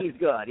 Cooking's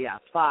good. Yeah.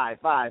 5.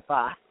 5.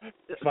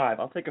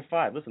 I'll take a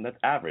 5. Listen, that's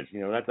average.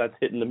 That's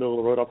hitting the middle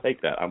of the road. I'll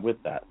take that. I'm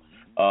with that.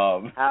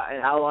 And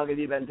how long have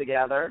you been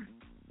together?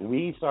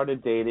 We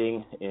started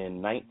dating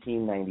in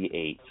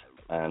 1998.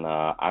 And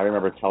I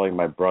remember telling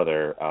my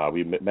brother,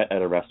 we met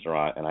at a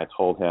restaurant, and I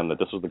told him that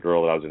this was the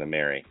girl that I was going to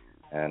marry.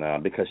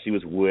 And because she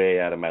was way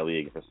out of my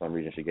league, for some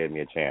reason she gave me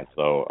a chance.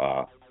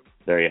 So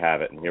there you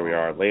have it. And here we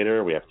are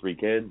later. We have 3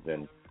 kids,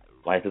 and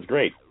life is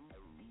great.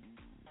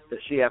 Does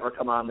she ever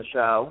come on the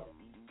show?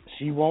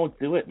 She won't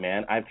do it,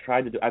 man. I've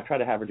tried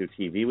to have her do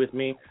TV with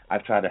me.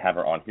 I've tried to have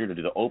her on here to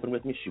do the open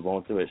with me. She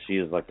won't do it. She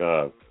is like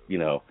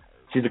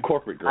she's a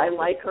corporate girl. I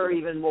like her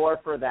even more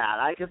for that.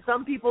 Because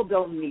some people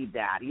don't need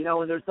that,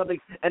 and there's something,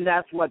 and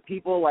that's what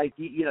people like.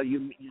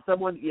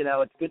 Someone,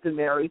 it's good to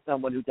marry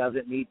someone who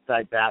doesn't need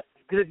like that.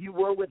 Because if you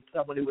were with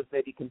someone who was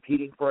maybe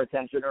competing for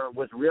attention or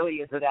was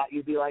really into that,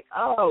 you'd be like,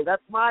 oh,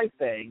 that's my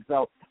thing.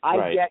 So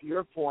I get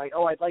your point.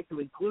 Oh, I'd like to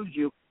include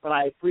you, but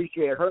I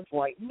appreciate her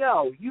point.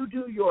 No, you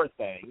do your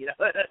thing.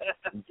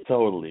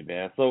 Totally,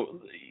 man.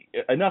 So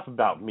enough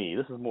about me.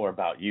 This is more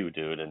about you,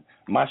 dude. And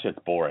my shit's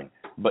boring.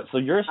 But so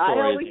your story.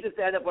 I always just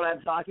end up when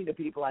I'm talking to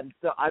people.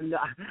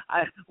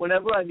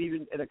 Whenever I'm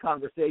even in a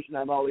conversation,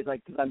 I'm always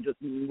like, because I'm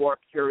just more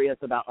curious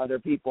about other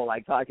people.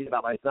 Like talking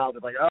about myself,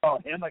 it's like, oh,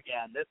 him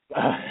again, this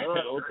guy.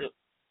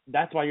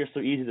 That's why you're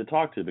so easy to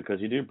talk to, because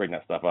you do bring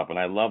that stuff up, and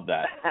I love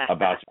that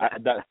about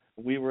you.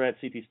 We were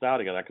at CT Style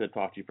together. I could have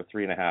talked to you for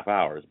 3.5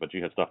 hours, but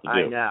you had stuff to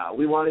do. I know.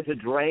 We wanted to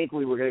drink.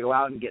 We were going to go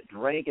out and get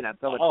drink and have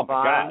so much fun. Oh,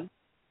 my God.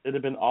 It'd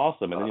have been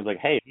awesome. And then he's like,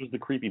 hey, who's the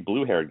creepy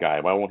blue-haired guy?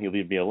 Why won't he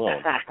leave me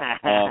alone?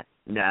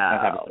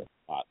 No.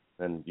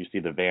 And you see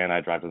the van I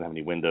drive doesn't have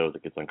any windows.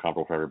 It gets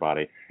uncomfortable for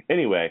everybody.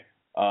 Anyway.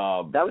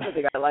 That was the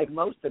thing I like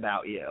most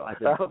about you. I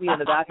said, put me in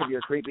the back of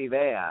your creepy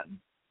van.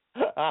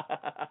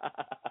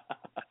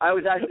 I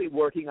was actually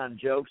working on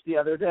jokes the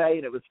other day,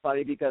 and it was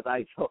funny because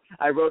I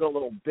wrote a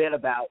little bit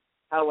about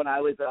how when I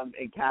was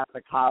in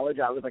Catholic college,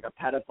 I was like a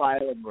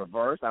pedophile in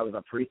reverse. I was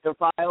a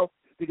priestophile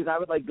because I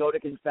would like go to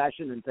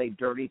confession and say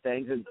dirty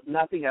things, and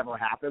nothing ever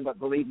happened. But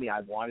believe me,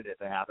 I wanted it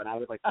to happen. I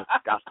was like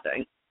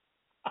disgusting.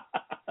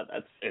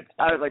 That's it.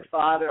 I was like,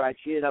 Father, I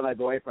cheated on my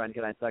boyfriend.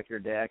 Can I suck your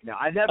dick? No,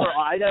 I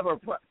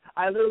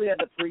literally had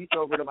the priest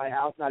over to my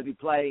house, and I'd be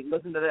playing.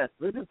 Listen to this.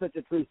 This is such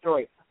a true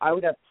story. I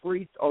would have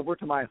priests over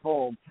to my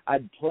home.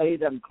 I'd play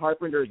them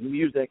Carpenter's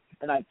music,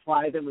 and I'd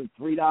fly them with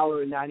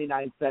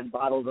 $3.99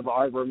 bottles of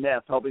Arbor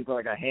Mist, hoping for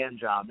like a hand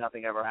job.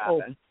 Nothing ever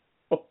happened.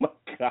 Oh my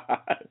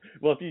God!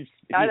 Well, if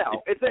I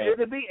know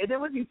it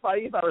would be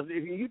funny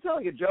if you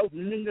telling a joke.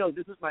 No,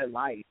 this is my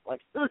life. Like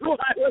this is what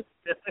I was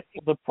doing.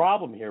 Well, the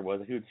problem here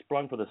was if you had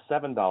sprung for the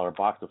 $7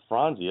 box of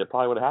Franzi, it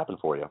probably would have happened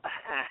for you.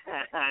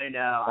 I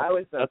know. I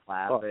was so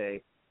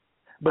classy.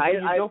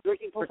 I'm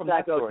drinking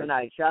Prosecco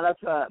tonight. Shout out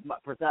to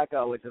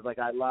Prosecco, which is like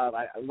I love.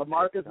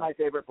 Lamarck is my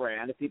favorite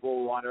brand. If people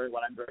were wondering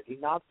what I'm drinking,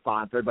 not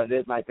sponsored, but it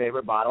is my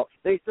favorite bottle.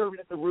 They serve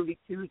it at the Ruby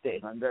Tuesdays.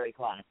 I'm very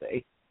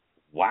classy.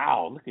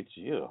 Wow, look at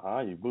you,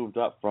 huh? You moved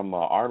up from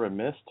Arbor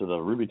Mist to the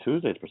Ruby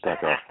Tuesdays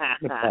Prosecco.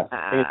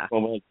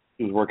 It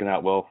was working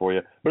out well for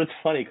you. But it's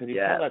funny because you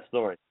tell that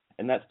story,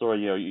 and that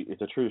story,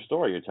 it's a true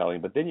story you're telling.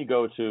 But then you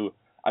go to,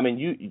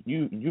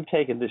 you've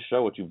taken this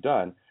show, what you've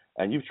done,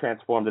 and you've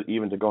transformed it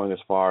even to going as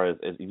far as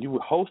you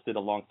hosted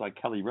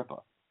alongside Kelly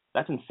Ripa.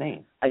 That's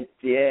insane. I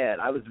did.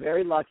 I was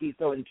very lucky.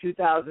 So in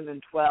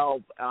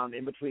 2012,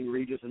 in between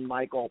Regis and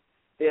Michael,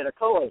 they had a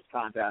co-host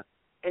contest.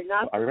 And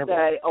not to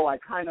say, I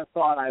kind of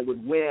thought I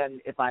would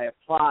win if I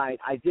applied.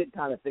 I did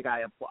kind of think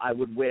I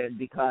would win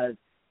because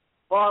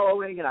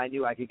following, and I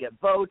knew I could get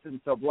votes,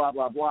 and so blah,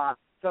 blah, blah.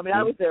 So,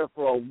 I was there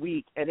for a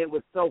week, and it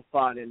was so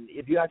fun. And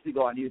if you actually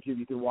go on YouTube,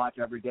 you can watch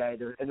every day.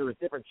 There was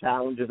different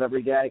challenges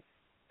every day.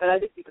 And I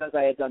think because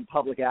I had done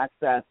public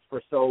access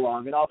for so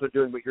long and also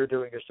doing what you're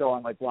doing, a show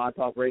on like Blog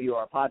Talk Radio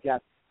or a podcast,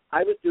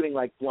 I was doing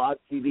like blog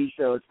TV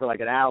shows for like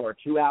an hour,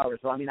 2 hours.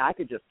 So, I mean, I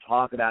could just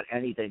talk about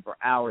anything for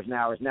hours and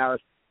hours and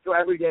hours. So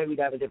every day we'd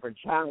have a different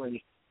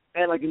challenge.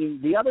 And, like, I mean,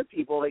 the other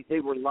people, like, they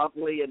were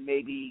lovely and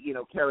maybe, you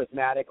know,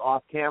 charismatic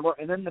off camera.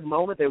 And then the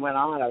moment they went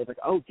on, I was like,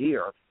 oh,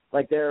 dear.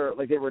 Like, they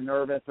were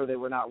nervous or they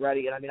were not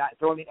ready. And, I mean,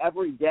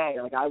 every day,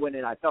 like, I went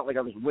in, I felt like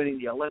I was winning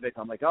the Olympics.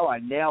 I'm like, oh, I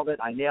nailed it.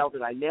 And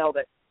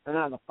then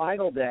on the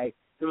final day,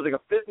 there was, like,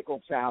 a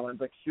physical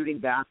challenge, like shooting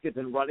baskets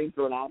and running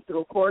through an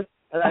obstacle course.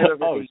 And I was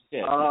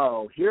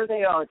like, here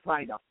they are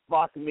trying to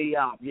fuck me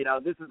up. You know,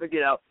 this is,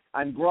 you know,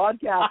 I'm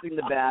broadcasting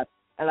the best.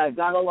 And I've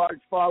got a large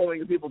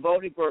following of people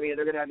voting for me, and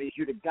they're going to have me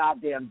shoot a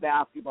goddamn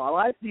basketball.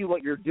 I see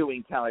what you're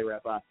doing, Kelly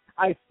Ripa.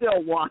 I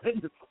still won.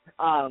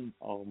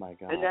 Oh, my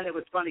God. And then it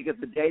was funny because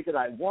the day that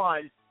I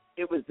won,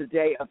 it was the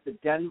day of the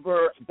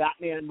Denver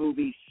Batman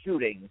movie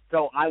shooting.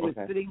 So I was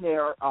sitting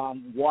there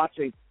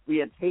watching. We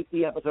had taped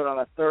the episode on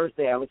a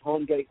Thursday. I was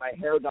home getting my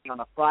hair done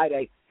on a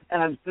Friday,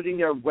 and I'm sitting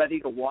there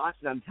ready to watch,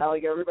 and I'm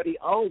telling everybody,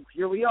 oh,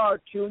 here we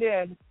are, tune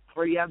in,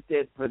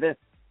 preempted for this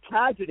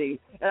tragedy.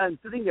 And I'm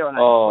sitting there and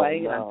I'm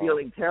playing and I'm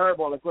feeling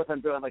terrible, and of course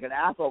I'm feeling like an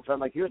asshole, so I'm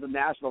like, here's a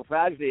national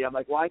tragedy. I'm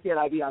like, why can't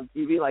I be on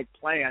TV like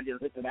planned? You know,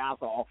 it's an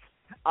asshole.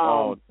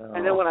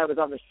 And then when I was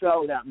on the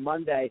show that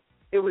Monday,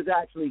 it was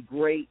actually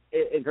great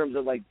in terms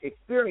of like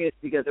experience,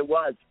 because it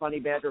was funny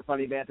banter,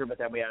 but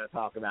then we had to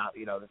talk about,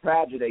 you know, the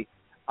tragedy.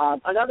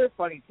 Another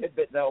funny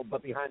tidbit though,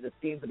 but behind the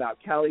scenes about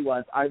Kelly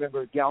was, I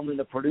remember Gelman,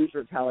 the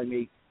producer, telling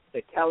me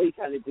that Kelly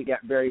tended to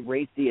get very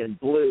racy and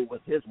blue was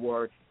his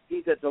word.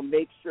 He said, so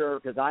make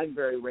sure, because I'm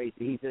very racy,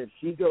 he said, if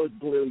she goes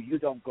blue, you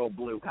don't go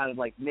blue. Kind of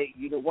like,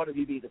 one of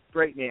you be the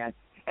straight man.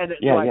 And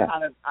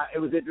it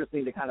was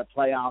interesting to kind of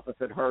play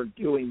opposite her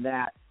doing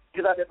that.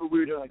 Because I remember we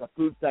were doing like a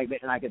food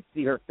segment, and I could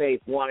see her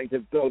face wanting to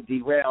go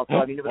derail. So,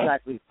 I mean, it was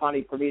actually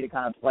funny for me to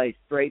kind of play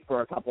straight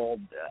for a couple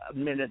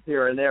minutes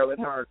here and there with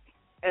her.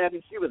 And, I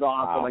mean, she was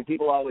awesome. Wow. Like,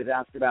 people always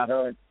ask about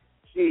her, and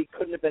she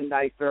couldn't have been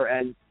nicer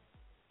and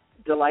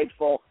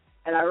delightful.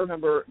 And I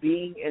remember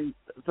being in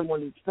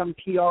some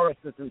PR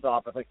assistant's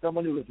office, like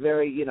someone who was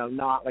very, you know,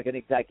 not like an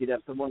executive,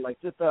 someone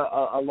like just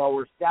a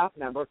lower staff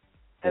member,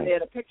 and they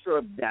had a picture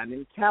of them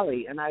and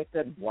Kelly. And I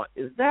said, what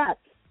is that?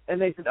 And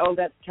they said, oh,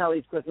 that's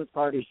Kelly's Christmas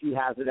party. She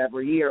has it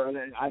every year.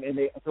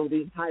 So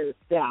the entire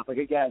staff, like,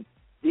 again,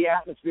 the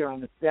atmosphere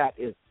on the set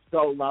is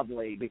so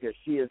lovely because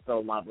she is so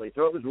lovely.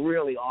 So it was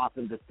really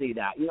awesome to see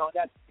that. You know,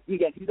 you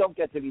don't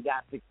get to be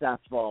that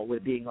successful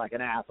with being like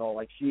an asshole.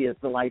 Like, she is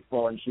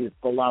delightful and she is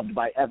beloved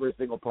by every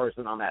single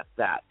person on that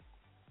set.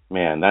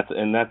 Man, that's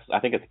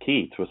I think it's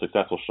key to a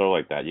successful show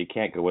like that. You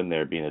can't go in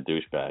there being a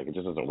douchebag. It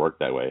just doesn't work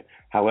that way.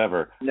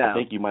 However, I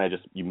think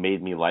you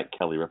made me like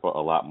Kelly Ripa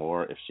a lot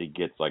more if she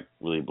gets like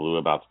really blue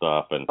about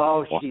stuff and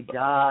she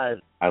does.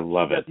 I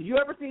love it. Did you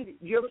ever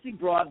see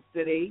Broad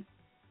City?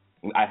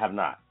 I have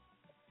not.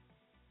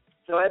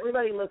 So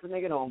everybody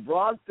listening at home,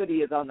 Broad City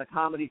is on the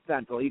Comedy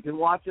Central. You can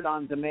watch it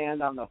on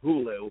demand on the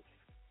Hulu.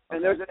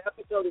 And there's an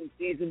episode in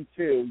season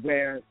 2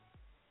 where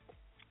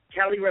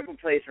Kelly Ripa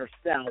plays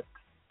herself.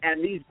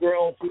 And these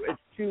girls,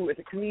 it's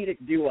a comedic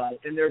duo,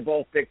 and they're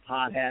both big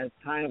potheads,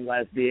 kind of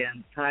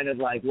lesbians, kind of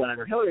like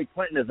whatever. Hillary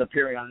Clinton is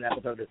appearing on an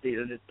episode this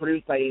season. It's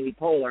produced by Amy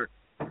Poehler.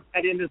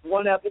 And in this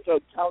one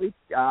episode, Kelly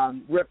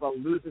Ripa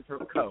loses her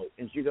coat.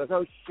 And she goes,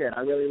 oh, shit,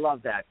 I really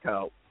love that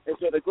coat. And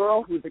so the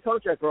girl, who's the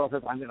coat check girl,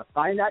 says, I'm going to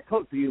find that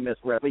coat for you, Miss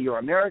Ripa. You're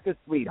America's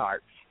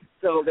sweetheart.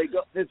 So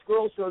this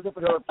girl shows up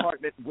at her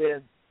apartment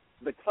with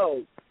the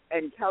coat.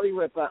 And Kelly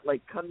Ripa,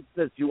 like, comes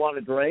and says, do you want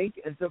a drink?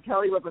 And so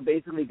Kelly Ripa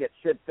basically gets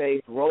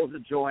shit-faced, rolls a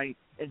joint,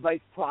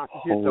 invites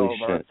prostitutes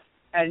over. Shit.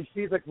 And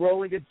she's, like,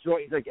 rolling a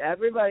joint. She's like,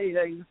 everybody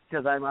thinks,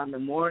 because I'm on the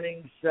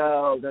morning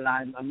show, that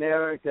I'm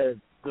America's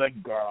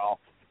good girl.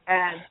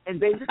 And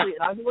basically,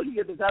 I'm looking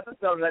at this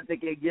episode, and I'm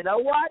thinking, you know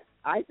what?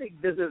 I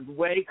think this is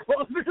way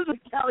closer to the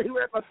Kelly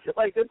Ripa.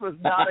 Like, this was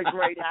not a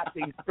great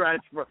acting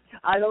stretch for.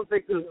 I don't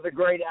think this is a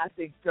great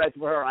acting stretch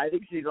for her. I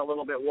think she's a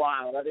little bit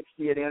wild. I think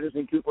she and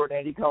Anderson Cooper and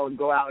Andy Cohen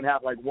go out and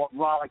have like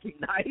rollicking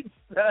nights.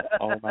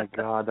 Oh my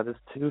God, that is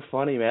too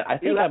funny, man. I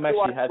think you I'm have to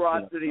actually watch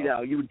Broad City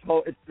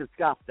though. It's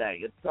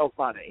disgusting. It's so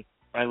funny.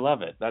 I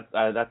love it. That's.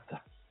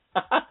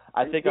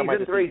 I think season I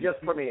might 3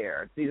 just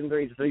premiered. Season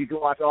 3, so you can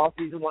watch all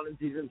season 1 and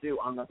season 2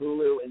 on the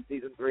Hulu, and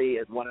season 3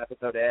 is one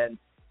episode in,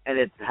 and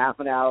it's half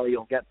an hour.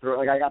 You'll get through it.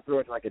 Like, I got through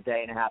it in like a day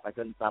and a half. I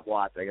couldn't stop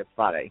watching. It's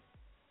funny.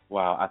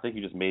 Wow, I think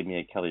you just made me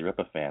a Kelly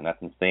Ripa fan.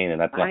 That's insane,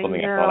 and that's not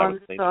something I thought I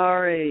would say. I'm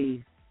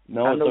sorry.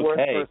 No, I'm it's the worst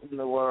okay. person in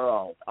the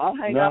world. I'll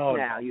hang up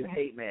now. You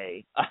hate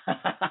me.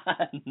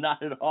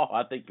 Not at all.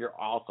 I think you're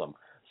awesome.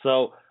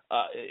 So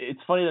it's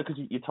funny though,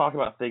 because you talk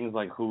about things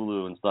like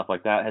Hulu and stuff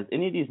like that. Has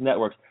any of these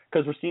networks,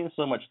 because we're seeing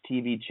so much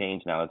TV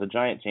change now, there's a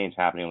giant change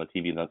happening on the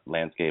TV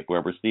landscape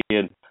where we're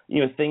seeing,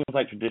 things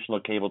like traditional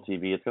cable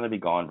TV, it's going to be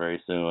gone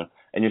very soon.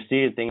 And you're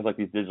seeing things like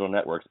these digital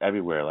networks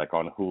everywhere, like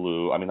on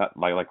Hulu, not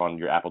like on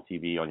your Apple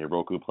TV, on your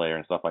Roku player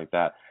and stuff like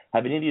that.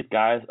 Have any of these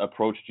guys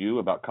approached you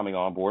about coming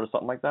on board or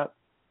something like that?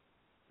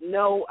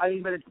 No,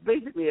 but it's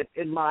basically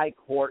in my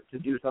court to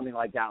do something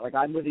like that. Like,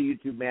 I'm with a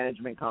YouTube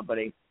management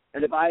company,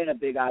 And if I had a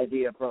big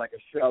idea for like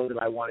a show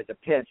that I wanted to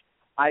pitch,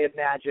 I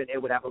imagine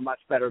it would have a much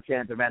better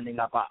chance of ending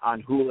up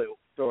on Hulu.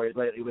 Stories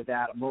lately with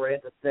that.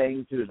 Miranda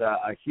Sings, who's a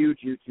huge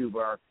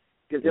YouTuber,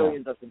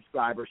 gazillions of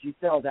subscribers. She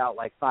sells out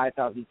like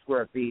 5,000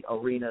 square feet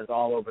arenas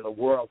all over the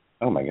world.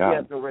 Oh my God! She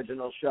has an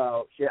original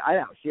show. She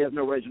has an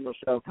original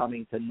show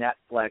coming to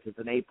Netflix. It's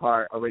an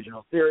 8-part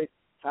original series.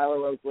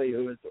 Tyler Oakley,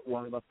 who is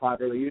one of the most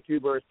popular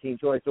YouTubers, Teen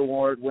Choice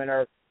Award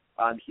winner,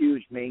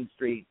 huge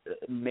mainstream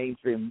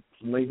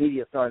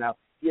media star now.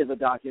 He has a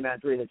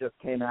documentary that just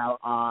came out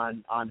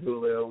on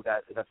Hulu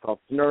that's called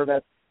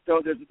Nervous. So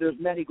there's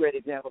many great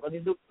examples. I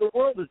mean, the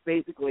world is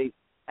basically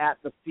at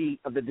the feet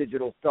of the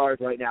digital stars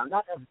right now.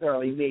 Not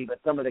necessarily me, but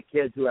some of the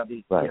kids who have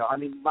these. Right. You know, I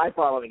mean, my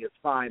following is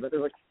fine, but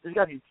there's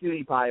got these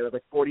PewDiePie with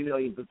like 40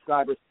 million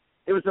subscribers.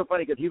 It was so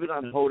funny because he was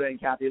on Hoda and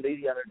Kathy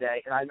Lee the other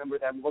day, and I remember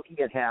them looking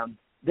at him.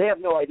 They have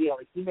no idea.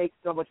 Like, he makes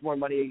so much more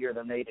money a year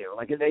than they do.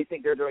 Like, and they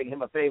think they're doing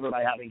him a favor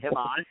by having him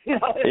on. You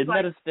know, Isn't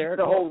that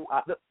hysterical?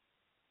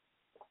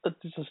 It's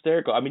just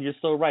hysterical. I mean, you're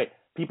so right.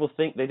 People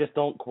think they just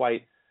don't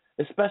quite.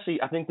 Especially,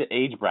 I think the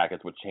age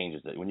bracket's what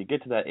changes it. When you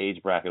get to that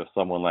age bracket of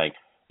someone like,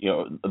 you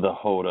know, the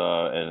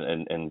Hoda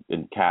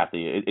and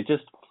Kathy, it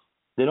just,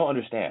 they don't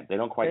understand. They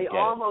don't quite get it. They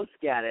almost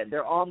get it.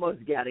 They're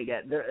almost getting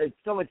it. It's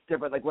so much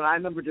different. Like, when I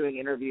remember doing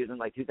interviews in,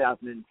 like,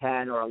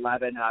 2010 or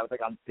 11, and I was,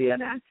 like, on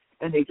CNN,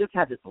 and they just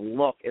had this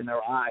look in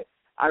their eye.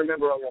 I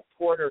remember a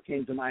reporter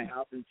came to my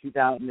house in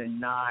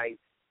 2009,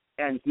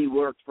 and he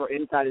worked for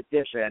Inside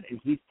Edition, and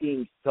he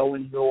seemed so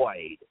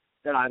annoyed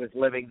that I was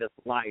living this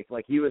life.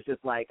 Like, he was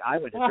just like, I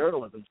went to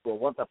journalism school.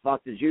 What the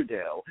fuck did you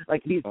do?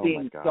 Like, he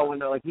seemed so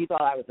annoyed. Like, he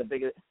thought I was the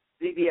biggest.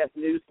 CBS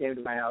News came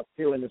to my house,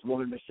 too, and this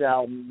woman,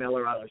 Michelle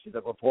Miller, she's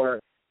a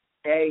reporter.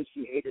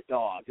 She hated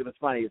dogs. It was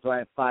funny. So I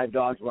have 5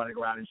 dogs running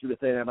around, and she was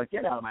saying, I'm like,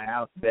 get out of my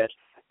house, bitch.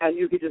 And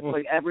you could just,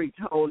 like, every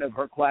tone of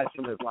her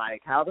question was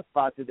like, how the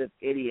fuck did this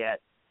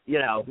idiot, you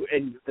know,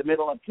 in the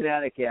middle of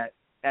Connecticut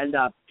end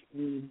up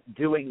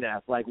doing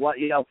this? Like, what,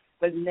 you know?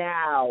 But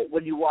now,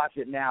 when you watch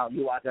it now,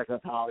 you watch Access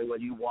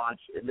Hollywood, you watch,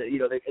 you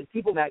know, and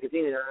People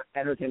Magazine and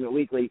Entertainment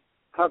Weekly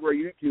cover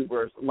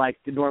YouTubers like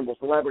the normal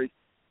celebrities.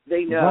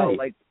 They know,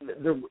 like,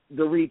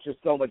 the reach is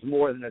so much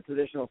more than a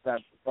traditional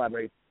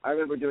celebrity. I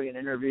remember doing an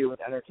interview with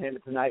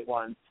Entertainment Tonight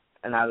once,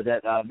 and I was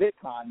at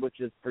VidCon, which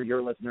is, for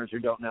your listeners who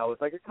don't know,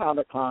 it's like a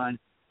Comic-Con,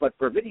 but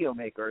for video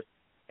makers.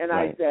 And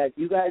I said,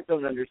 you guys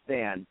don't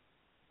understand.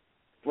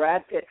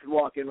 Brad Pitt could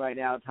walk in right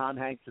now. Tom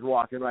Hanks could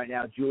walk in right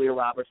now. Julia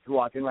Roberts could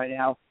walk in right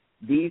now.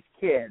 These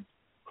kids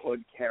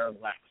could care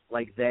less.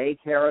 Like, they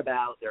care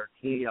about their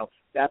team. You know,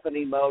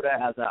 Bethany Moda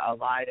has a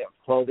line of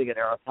clothing at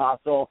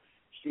Aeropostale.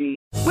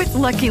 With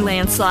Lucky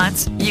Land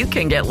Slots, you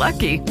can get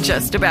lucky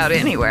just about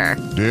anywhere.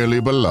 Dearly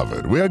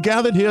beloved, we are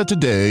gathered here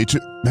today to...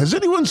 Has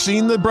anyone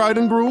seen the bride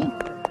and groom?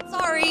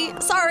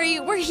 Sorry,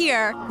 we're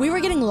here. We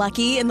were getting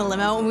lucky in the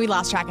limo and we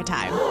lost track of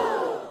time.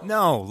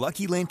 No,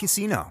 Lucky Land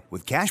Casino,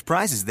 with cash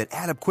prizes that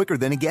add up quicker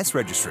than a guest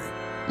registry.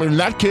 In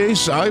that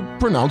case, I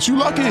pronounce you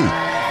lucky.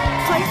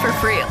 Play for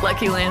free at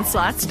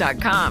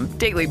LuckyLandSlots.com.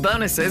 Daily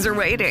bonuses are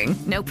waiting.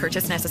 No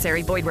purchase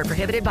necessary. Void where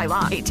prohibited by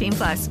law.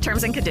 18+.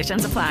 Terms and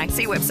conditions apply.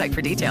 See website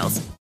for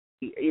details.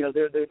 You know,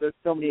 there's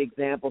so many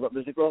examples.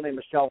 There's a girl named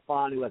Michelle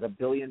Phan who has a $1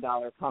 billion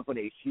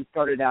company. She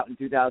started out in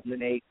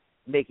 2008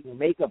 making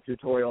makeup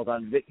tutorials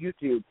on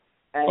YouTube.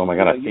 And, oh my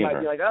God, I've you seen might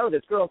her. be like, oh,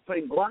 this girl's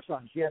putting blush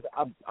on. She has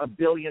a $1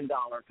 billion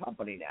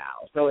company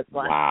now. So it's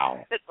like, wow.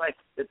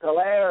 It's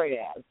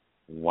hilarious.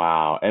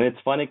 Wow. And it's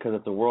funny because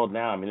it's the world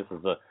now. I mean, this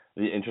is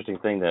the interesting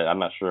thing that I'm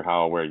not sure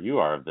how aware you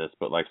are of this,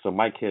 but like, so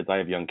my kids, I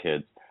have young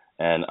kids,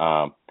 and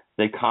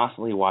they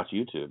constantly watch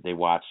YouTube. They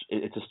watch,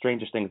 it's the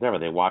strangest things ever.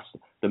 They watch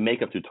the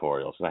makeup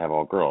tutorials, and I have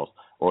all girls,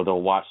 or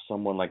they'll watch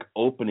someone like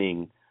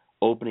opening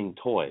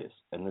toys,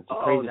 and it's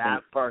a crazy that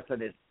thing.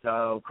 person is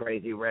so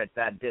crazy, Rich.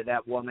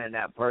 That woman,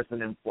 that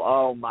person, and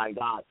oh my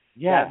God.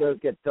 Yeah. Those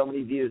get so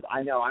many views.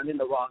 I know, I'm in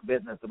the wrong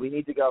business. We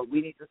need to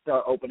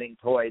start opening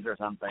toys or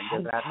something.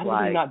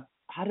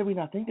 How did we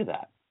not think of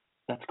that?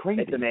 That's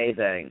crazy. It's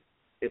amazing.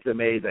 It's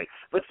amazing.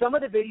 But some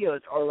of the videos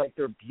are like,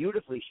 they're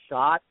beautifully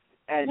shot,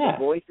 and the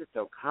voice is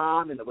so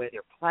calm, and the way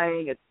they're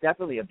playing, it's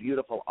definitely a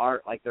beautiful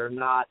art. Like, they're just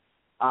not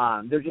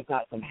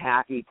some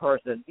hacky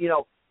person. You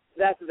know,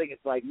 that's the thing.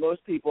 It's like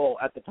most people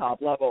at the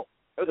top level,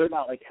 they're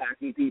not like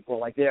hacky people.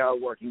 Like, they are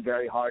working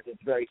very hard.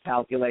 It's very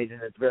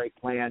calculated. It's very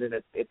planned, and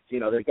it's you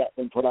know, they've got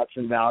some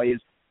production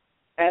values.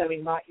 And I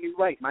mean, you're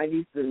right. My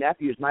nieces and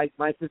nephews, my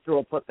sister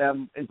will put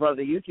them in front of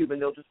the YouTube,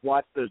 and they'll just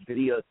watch those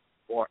videos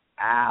for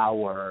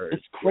hours.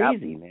 It's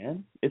crazy,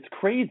 man. It's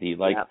crazy.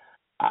 Like,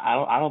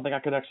 I don't think I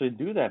could actually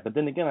do that. But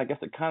then again, I guess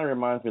it kind of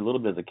reminds me a little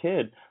bit as a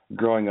kid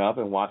growing up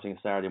and watching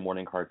Saturday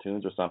morning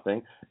cartoons or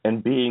something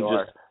and being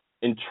just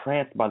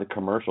entranced by the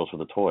commercials for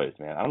the toys,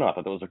 man. I don't know. I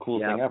thought that was the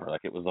coolest thing ever.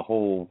 Like, it was a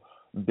whole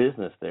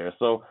business there.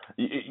 So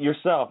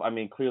yourself, I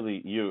mean,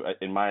 clearly you,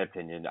 in my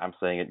opinion, I'm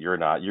saying it, you're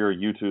not. You're a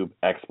YouTube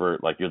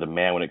expert. Like, you're the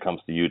man when it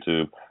comes to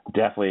YouTube.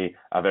 Definitely,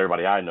 of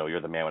everybody I know, you're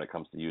the man when it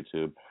comes to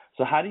YouTube.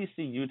 So how do you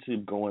see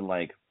YouTube going,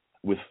 like,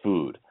 with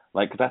food?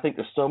 Like, because I think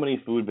there's so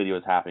many food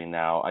videos happening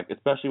now, like,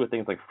 especially with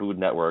things like Food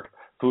Network.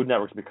 Food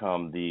Network's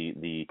become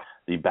the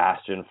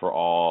bastion for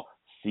all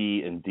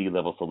C and D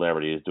level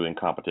celebrities doing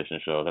competition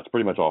shows. That's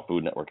pretty much all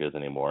Food Network is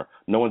anymore.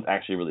 No one's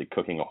actually really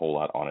cooking a whole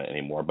lot on it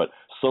anymore. But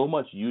so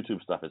much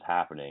YouTube stuff is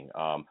happening.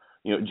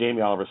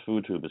 Jamie Oliver's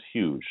FoodTube is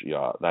huge.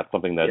 That's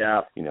something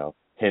that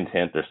hint,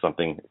 there's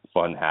something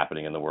fun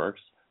happening in the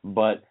works.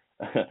 But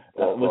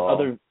with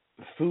other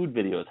food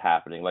videos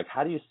happening, like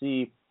how do you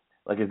see?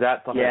 Like, is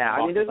that something? Yeah,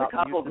 I mean, there's a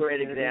couple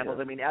great examples.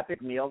 I mean,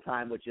 Epic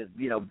Mealtime, which is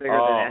bigger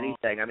than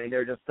anything. I mean,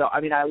 they're just so.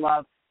 I mean, I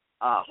love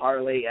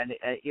Harley, and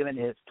even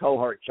his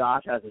cohort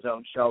Josh has his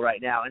own show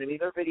right now. And I mean,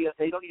 their videos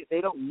they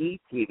don't need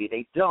TV.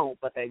 They don't,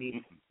 but they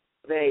need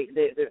they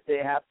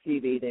have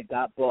TV. They've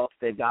got books.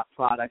 They've got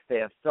products. They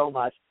have so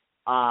much.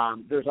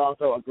 There's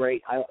also a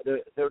great.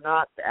 They're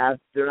not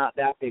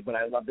that big, but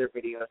I love their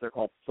videos. They're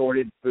called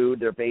Sorted Food.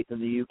 They're based in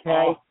the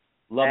UK.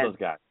 Love those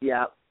guys.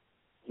 Yeah.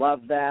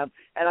 Love them.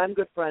 And I'm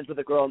good friends with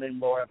a girl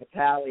named Laura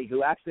Vitale,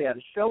 who actually had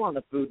a show on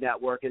the Food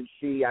Network, and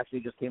she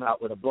actually just came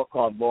out with a book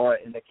called Laura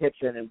in the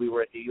Kitchen, and we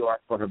were in New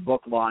York for her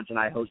book launch, and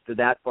I hosted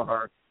that for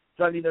her.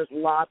 So, I mean, and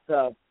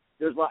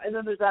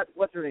then there's that,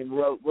 what's her name,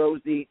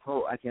 Rosie,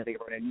 I can't think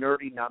of her name,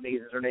 Nerdy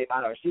Nummies is her name, I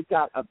don't know. She's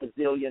got a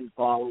bazillion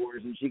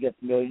followers, and she gets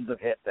millions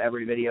of hits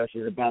every video.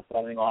 She's a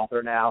best-selling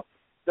author now.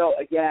 So,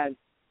 again,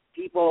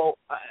 people,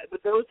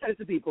 but those types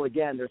of people,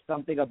 again, there's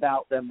something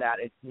about them that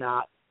it's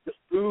not, the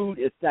food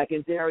is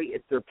secondary.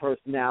 It's their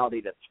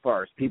personality that's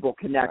first. People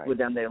connect with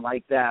them. They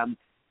like them.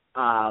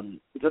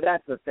 So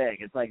that's the thing.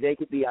 It's like they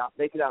could be up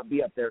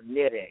there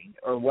knitting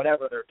or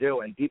whatever they're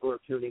doing. People are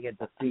tuning in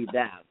to see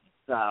them.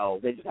 So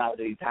they just have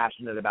to be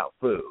passionate about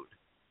food.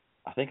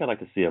 I think I'd like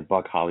to see a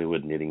Buck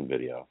Hollywood knitting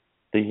video.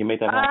 Think you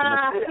make that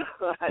happen?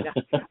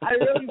 I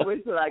really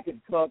wish that I could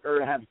cook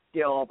or have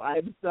skills.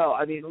 I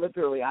mean,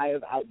 literally, I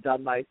have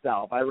outdone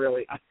myself. I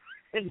really,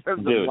 in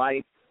terms of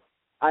life.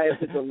 I have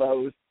such a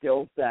low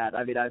skill set.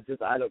 I mean, I had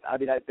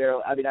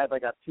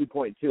like a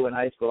 2.2 in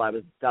high school. I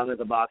was dumb as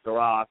a box of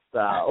rocks.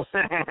 So.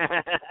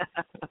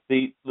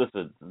 See,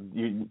 listen,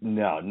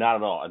 no, not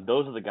at all. And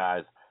those are the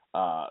guys,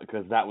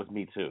 because that was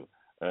me too.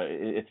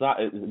 It's not.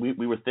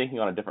 We were thinking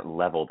on a different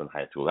level than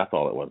high school. That's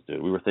all it was,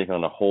 dude. We were thinking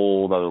on a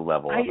whole other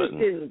level. I just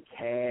didn't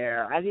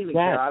care. I didn't even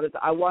care.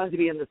 I wanted to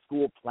be in the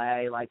school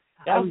play. Like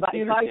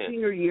my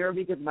senior year,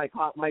 because my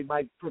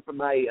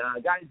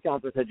guidance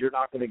counselor said you're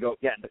not going to go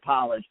get into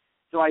college.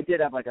 So I did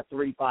have like a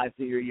 3.5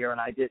 senior year,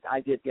 and I did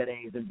get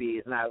A's and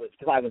B's, and I was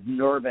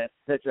nervous.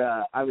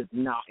 I was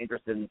not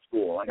interested in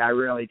school. Like I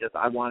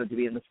wanted to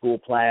be in the school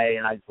play,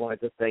 and I just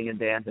wanted to sing and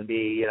dance and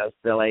be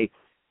silly.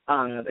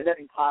 And then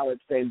in college,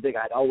 same thing.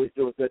 I'd always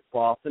do a good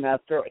fall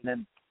semester, and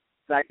then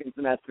second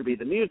semester be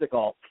the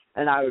musical,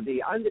 and I would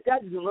be I'm the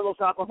judge in Little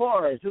Shop of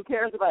Horrors. Who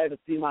cares if I have a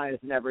C-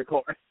 in every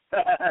course?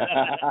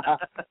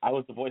 I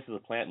was the voice of the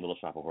plant in Little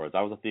Shop of Horrors.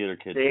 I was a theater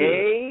kid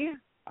too.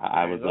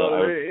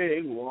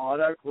 What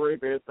a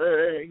creepy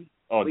thing.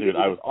 Oh, dude,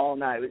 I was all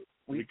night.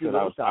 We do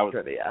Little Shop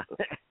trivia.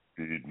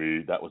 Feed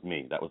me. That was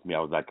me. I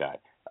was that guy.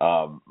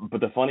 But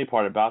the funny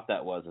part about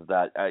that was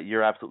that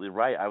you're absolutely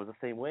right. I was the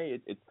same way.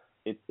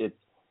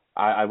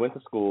 I went to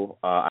school.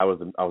 I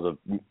was a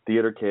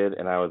theater kid,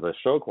 and I was a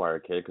show choir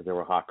kid because there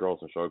were hot girls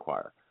in show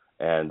choir,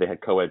 and they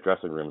had co-ed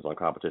dressing rooms on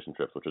competition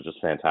trips, which was just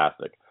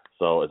fantastic.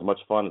 So as much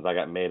fun as I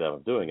got made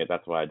of doing it,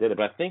 that's why I did it.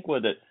 But I think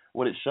what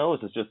it shows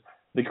is just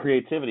the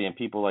creativity in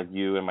people like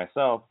you and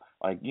myself.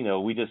 Like,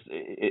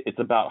 it's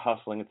about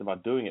hustling. It's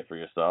about doing it for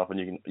yourself,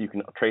 and you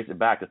can trace it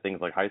back to things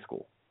like high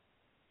school.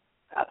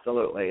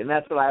 Absolutely, and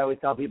that's what I always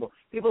tell people.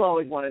 People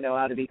always want to know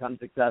how to become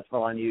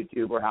successful on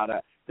YouTube or how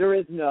to. There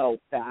is no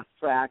fast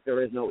track.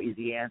 There is no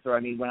easy answer. I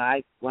mean, when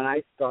I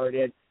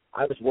started,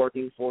 I was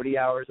working 40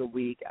 hours a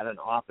week at an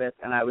office,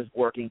 and I was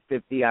working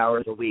 50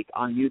 hours a week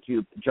on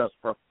YouTube just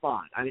for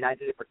fun. I mean, I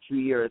did it for 2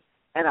 years,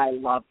 and I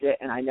loved it,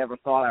 and I never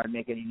thought I would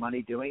make any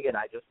money doing it.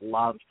 I just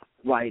loved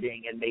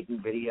writing and making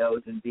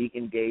videos and being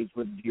engaged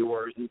with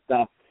viewers and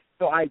stuff.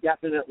 So I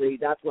definitely,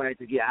 that's when I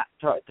said,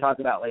 talk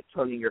about like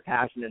turning your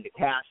passion into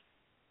cash.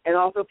 And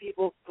also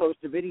people post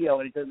a video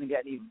and it doesn't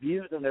get any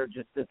views and they're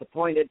just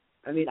disappointed.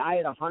 I mean, I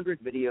had 100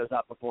 videos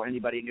up before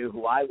anybody knew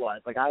who I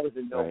was. Like, I was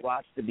in no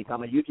rush to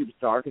become a YouTube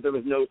star because there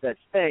was no such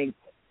thing.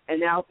 And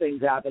now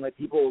things happen. Like,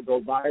 people will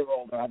go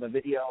viral. They'll have a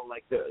video.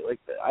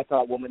 I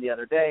saw a woman the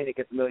other day and it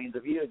gets millions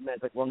of views. And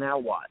it's like, well, now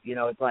what?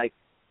 It's like,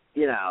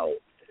 you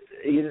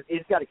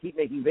just got to keep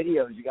making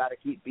videos. You got to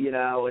keep,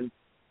 and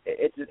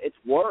it's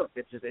work.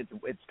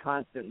 It's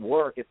constant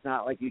work. It's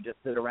not like you just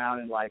sit around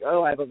and like,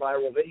 oh, I have a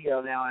viral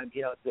video now.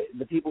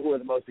 The people who are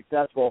the most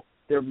successful,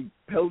 they're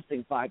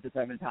posting 5 to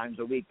 7 times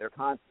a week. They're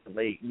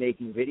constantly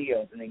making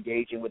videos and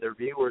engaging with their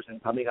viewers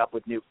and coming up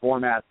with new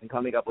formats and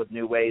coming up with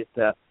new ways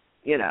to,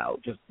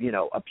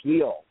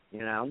 appeal.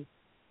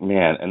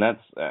 Man, and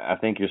I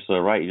think you're so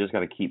right. You just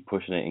got to keep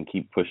pushing it and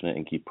keep pushing it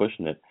and keep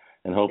pushing it.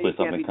 And hopefully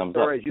something comes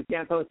up. You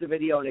can't post a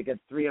video and it gets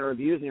 300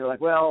 views and you're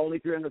like, well, only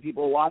 300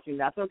 people are watching.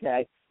 That's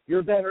okay.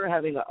 you're better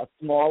having a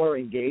smaller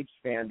engaged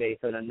fan base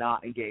than a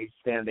not engaged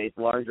fan base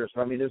larger.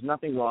 So, I mean, there's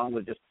nothing wrong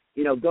with just,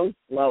 go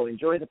slow,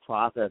 enjoy the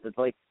process. It's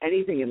like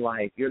anything in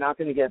life. You're not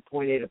going to get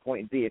point A to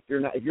point B.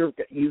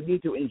 You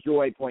need to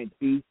enjoy points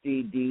B,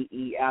 C, D,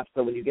 E, F.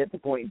 So when you get to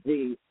point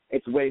Z,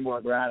 it's way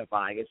more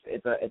gratifying.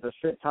 It's a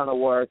shit ton of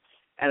work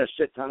and a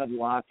shit ton of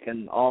luck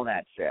and all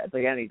that shit. It's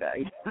like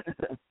anything.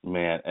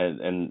 Man,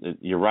 and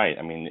you're right.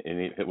 I mean,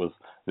 if it was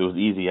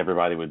easy,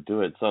 everybody would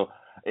do it. So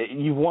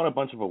you've won a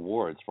bunch of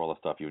awards for all the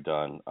stuff you've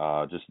done,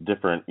 just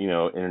different,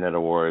 internet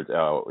awards,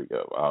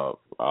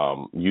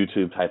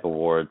 YouTube type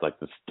awards, like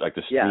the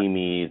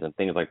Streamies and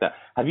things like that.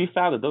 Have you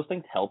found that those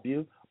things help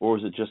you, or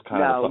is it just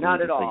kind of something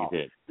not at all. You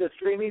did? The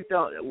Streamies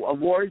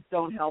awards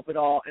don't help at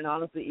all, and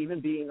honestly, even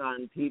being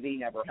on TV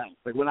never helps.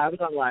 Like when I was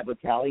on Live with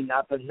Kelly,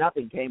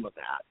 nothing came of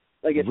that.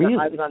 Like really?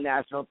 I was on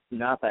national,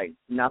 nothing.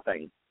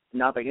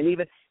 And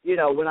even,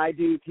 when I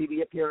do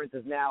TV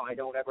appearances now, I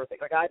don't ever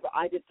think, like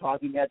I did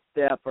talking head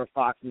stuff for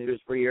Fox News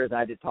for years.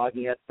 I did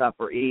talking head stuff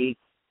for E.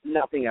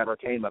 Nothing ever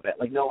came of it.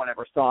 Like no one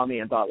ever saw me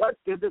and thought, let's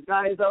give this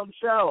guy his own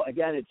show.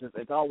 Again,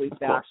 it's always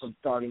back from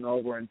starting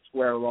over and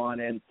square one.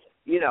 And,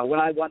 when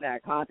I won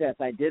that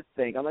contest, I did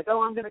think, I'm like,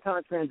 I'm going to kind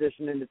of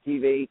transition into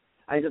TV.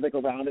 I did like a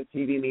round of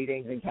TV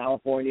meetings in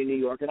California, New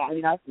York. And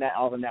I've met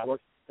all the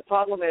networks. The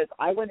problem is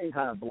I went in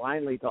kind of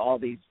blindly to all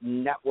these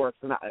networks,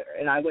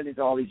 and I went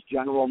into all these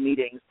general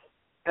meetings,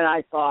 and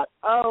I thought,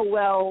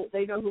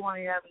 they know who I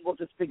am, and we'll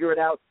just figure it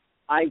out.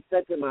 I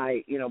said to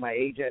my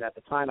agent at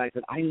the time, I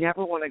said, I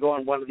never want to go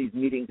on one of these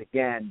meetings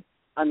again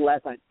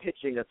unless I'm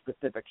pitching a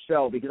specific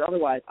show, because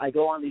otherwise I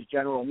go on these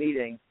general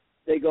meetings,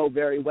 they go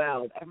very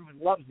well. Everyone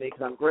loves me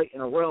because I'm great in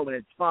a room, and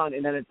it's fun,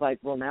 and then it's like,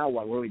 well, now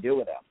what? What do we do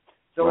with them?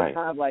 So It's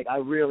kind of like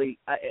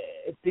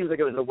it seems like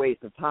it was a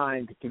waste of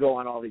time to go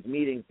on all these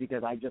meetings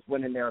because I just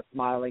went in there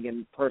smiling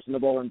and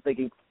personable and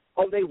thinking,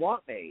 they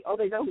want me.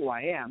 They know who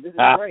I am. This is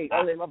great.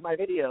 They love my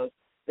videos.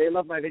 They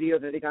love my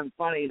videos. They think I'm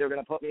funny. They're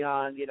going to put me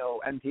on,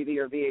 MTV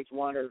or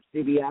VH1 or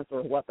CBS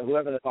or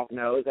whoever the fuck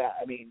knows.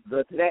 I mean,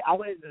 I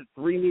went into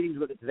 3 meetings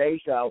with the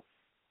Today Show,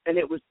 and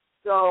it was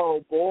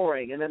so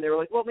boring. And then they were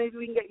like, well, maybe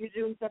we can get you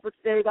doing stuff for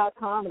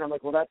Today.com. And I'm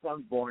like, well, that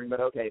sounds boring, but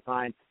okay,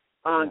 fine.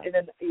 And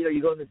then, you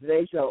go on the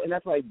Today Show, and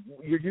that's why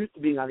you're used to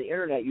being on the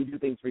Internet. You do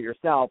things for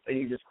yourself, and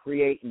you just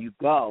create and you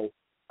go.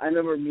 I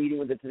remember meeting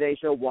with the Today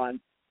Show once.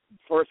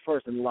 First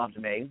person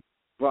loved me,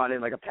 brought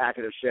in like a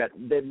packet of shit.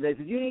 Then they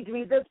said, you need to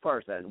meet this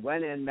person.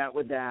 Went in, met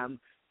with them.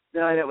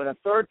 Then I met with a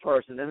third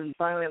person, and then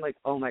finally I'm like,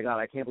 oh, my God,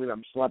 I can't believe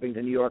I'm schlepping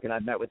to New York, and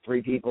I've met with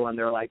 3 people, and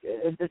they're like,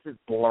 this is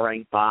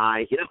boring,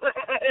 bye.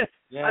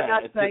 I'm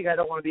not saying I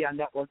don't want to be on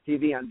network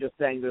TV. I'm just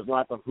saying there's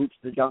lots of hoops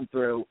to jump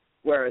through,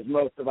 whereas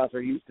most of us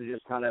are used to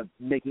just kind of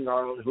making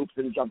our own hoops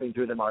and jumping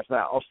through them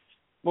ourselves.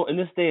 Well, in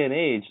this day and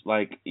age,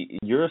 like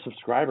your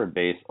subscriber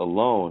base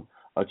alone,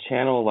 a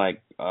channel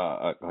like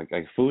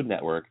Food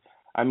Network,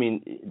 I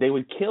mean, they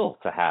would kill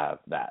to have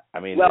that. I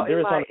mean, well,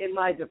 in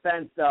my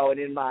defense, though,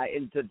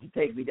 and to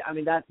take me, I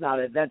mean, that's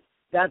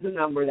a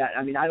number that,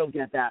 I mean, I don't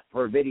get that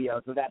per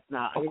video, so that's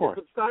not. Of course.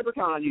 The subscriber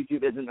count on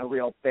YouTube isn't a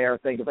real fair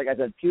thing. Because, like I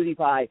said,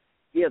 PewDiePie,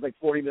 he has like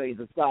 40 million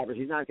subscribers.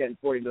 He's not getting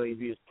 40 million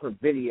views per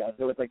video,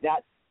 so it's like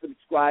that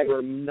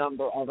subscriber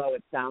number, although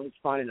it sounds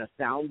fun in a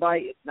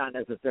soundbite, it's not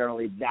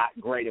necessarily that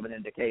great of an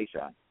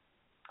indication.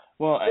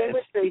 Well, same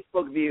with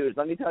Facebook views.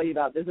 Let me tell you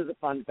about this. Is a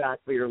fun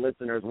fact for your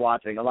listeners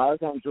watching. A lot of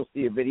times you'll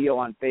see a video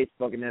on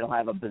Facebook and it'll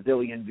have a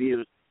bazillion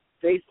views.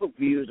 Facebook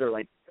views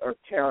are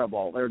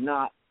terrible. They're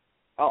not.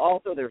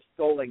 Also, they're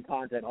stolen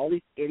content. All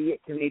these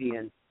idiot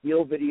comedians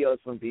steal videos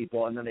from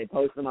people and then they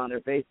post them on their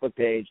Facebook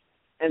page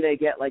and they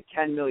get like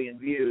 10 million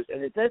views.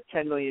 And it says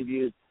 10 million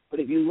views, but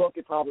if you look,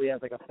 it probably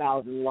has like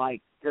 1,000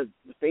 likes because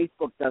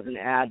Facebook doesn't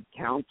add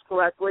counts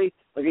correctly.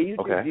 Like a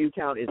YouTube view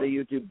count is a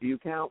YouTube view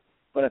count,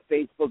 but a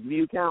Facebook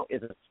view count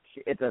is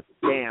it's a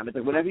scam. It's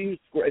like whenever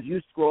if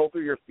you scroll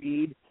through your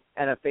feed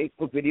and a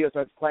Facebook video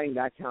starts playing,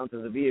 that counts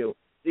as a view.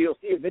 So you'll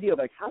see a video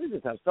like, how does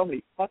this have so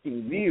many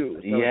fucking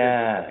views?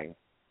 So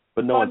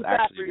but no one's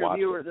actually for your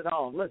viewers at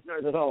home,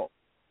 listeners at home.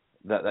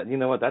 That you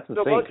know what? That's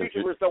insane. So most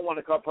YouTubers don't want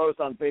to post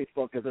on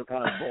Facebook because they're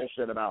kind of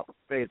bullshit about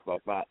Facebook,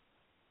 but.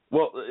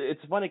 Well,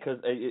 it's funny because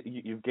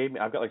you gave me.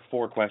 I've got like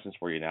 4 questions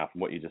for you now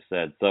from what you just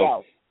said.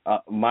 So,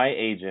 my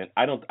agent,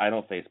 I don't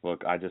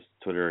Facebook. I just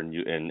Twitter and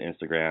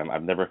Instagram.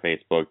 I've never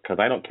Facebook because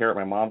I don't care what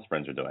my mom's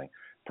friends are doing.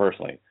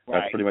 Personally,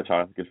 that's pretty much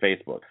how I get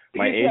Facebook.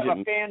 My agent have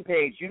a fan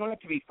page. You don't have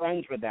to be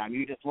friends with them.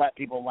 You just let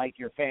people like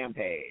your fan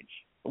page.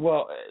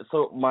 Well,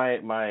 so my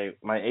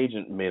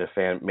agent made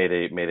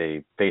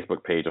a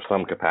Facebook page of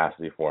some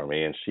capacity for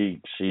me, and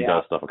she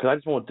does stuff because I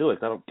just won't do it.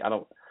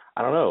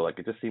 I don't know. Like,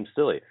 it just seems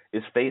silly.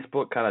 Is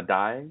Facebook kind of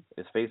dying?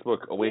 Is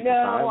Facebook a waste of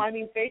time? No, I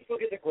mean,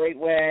 Facebook is a great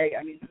way.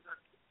 I mean, there's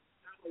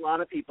a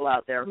lot of people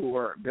out there who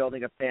are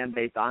building a fan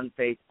base on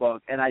Facebook,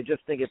 and I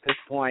just think at this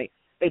point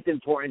it's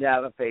important to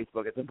have a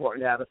Facebook. It's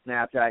important to have a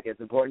Snapchat.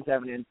 It's important to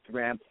have an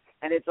Instagram.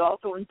 And it's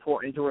also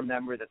important to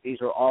remember that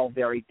these are all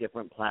very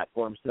different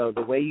platforms. So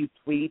the way you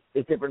tweet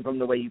is different from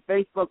the way you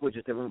Facebook, which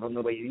is different from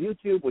the way you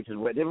YouTube, which is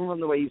different from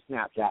the way you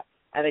Snapchat.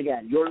 And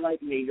again, you're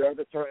like me. You're of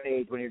a certain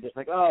age when you're just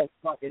like, oh,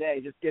 fuck it, hey,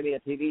 just give me a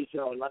TV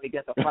show and let me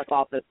get the fuck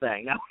off this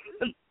thing.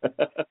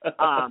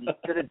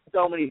 Because it's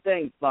so many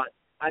things, but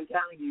I'm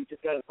telling you, you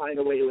just got to find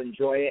a way to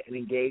enjoy it and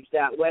engage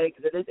that way,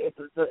 because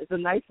it's a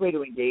nice way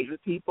to engage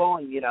with people.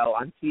 And, you know,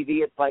 on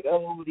TV, it's like,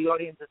 oh, the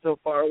audience is so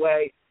far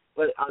away.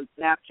 But on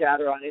Snapchat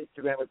or on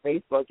Instagram or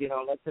Facebook, you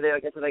know, like today,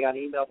 I guess I got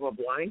an email from a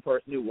blind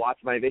person who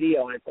watched my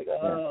video, and it's like,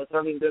 oh, so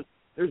I mean,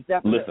 there's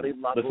definitely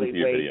lovely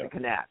ways to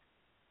connect.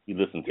 He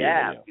listened to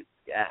your video.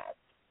 Yeah.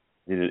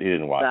 He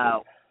didn't watch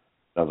it.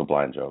 That was a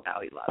blind joke. No,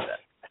 he loved it.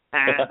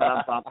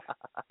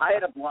 I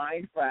had a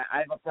blind friend. I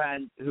have a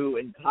friend who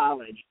in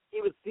college, he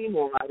was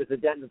Seymour. I was a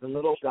dentist in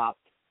Little Shop.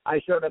 I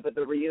showed up at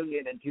the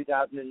reunion in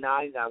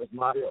 2009. And I was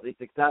moderately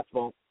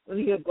successful, and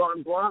he had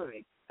gone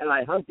blind. And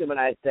I hugged him and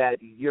I said,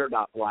 "You're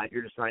not blind.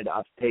 You're just trying to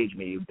upstage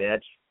me, you bitch."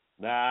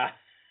 Nah.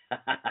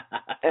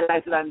 And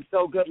I said, "I'm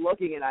so good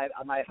looking, and I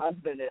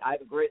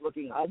have a great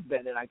looking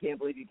husband, and I can't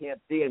believe you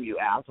can't see him, you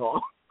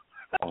asshole."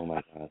 Oh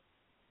my God.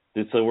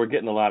 Dude, so we're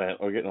getting a lot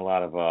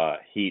of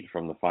heat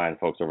from the fine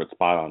folks over at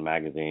Spot On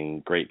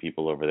Magazine. Great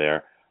people over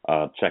there,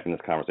 checking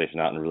this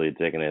conversation out and really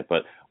digging it.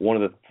 But one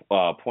of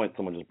the points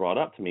someone just brought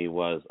up to me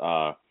was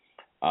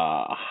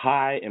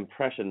high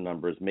impression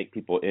numbers make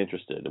people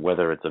interested,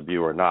 whether it's a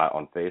view or not,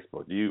 on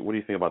Facebook. What do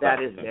you think about that?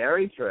 That is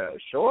very true.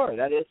 Sure,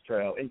 that is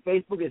true. And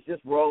Facebook is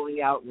just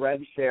rolling out rev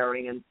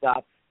sharing and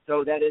stuff.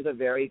 So that is a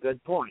very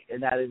good point,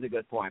 and that is a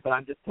good point. But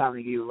I'm just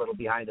telling you a little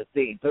behind the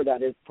scenes. So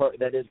that is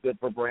good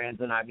for brands,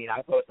 and I mean,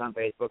 I post on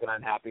Facebook, and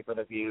I'm happy for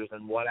the views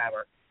and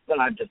whatever. But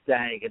I'm just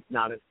saying it's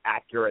not an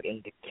accurate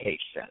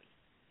indication.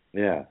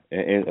 Yeah,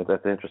 and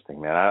that's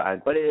interesting,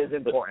 man. But it is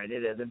important.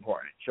 It is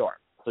important, sure.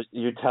 So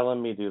you're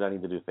telling me, dude, I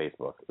need to do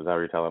Facebook. Is that what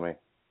you're telling me?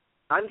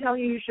 I'm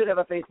telling you should have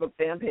a Facebook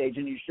fan page,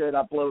 and you should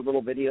upload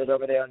little videos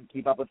over there and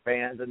keep up with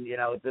fans. And, you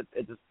know,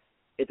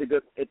 it's a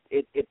good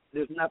 –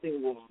 there's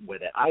nothing wrong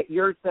with it.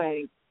 You're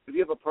saying if you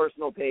have a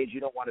personal page,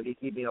 you don't want to be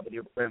keeping up with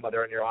your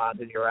grandmother and your aunt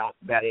and your Aunt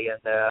Betty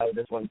and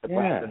this one's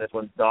depressed and this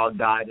one's dog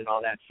died and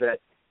all that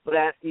shit. But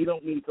you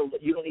don't need to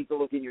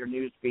look in your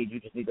news feed.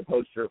 You just need to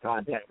post your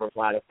content for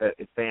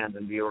fans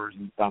and viewers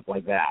and stuff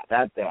like that.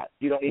 That's it.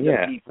 You don't need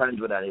to be friends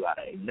with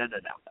anybody. No.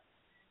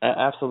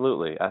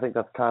 Absolutely. I think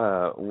that's kind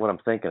of what I'm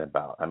thinking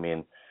about. I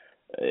mean,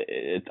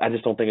 I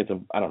just don't think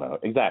I don't know.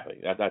 Exactly.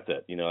 That's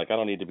it. You know, like I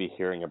don't need to be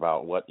hearing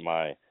about what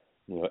my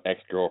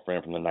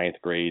ex-girlfriend from the 9th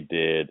grade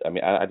did. I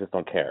mean, I just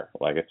don't care.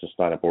 Like, it's just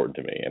not important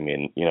to me. I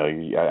mean, you know,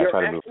 I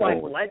try to move forward. Your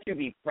ex-wife let you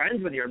be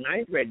friends with your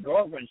 9th grade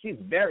girlfriend. She's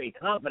very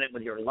confident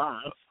with your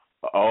love.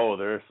 Oh,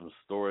 there's some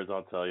stories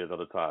I'll tell you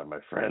another time, my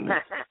friend.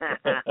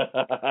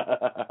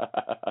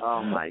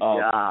 Oh, my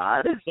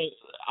God. So,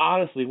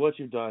 honestly, what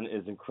you've done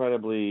is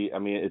incredibly, I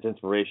mean, it's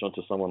inspirational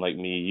to someone like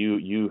me.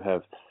 You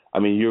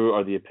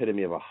are the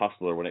epitome of a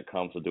hustler when it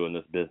comes to doing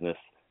this business.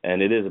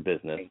 And it is a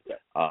business,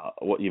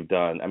 what you've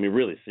done. I mean,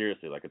 really,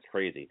 seriously, like it's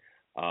crazy.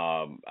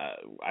 I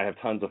have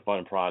tons of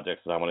fun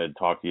projects that I wanted to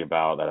talk to you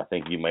about that I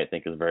think you might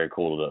think is very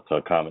cool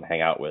to come and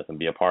hang out with and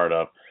be a part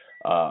of.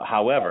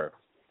 However,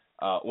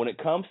 when it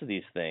comes to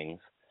these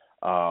things,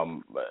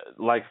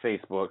 like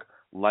Facebook,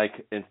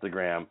 like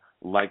Instagram,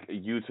 like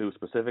YouTube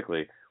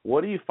specifically,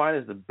 what do you find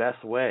is the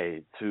best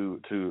way to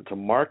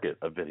market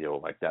a video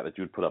like that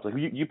you would put up? Like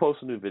you post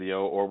a new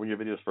video, or when your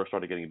videos first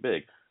started getting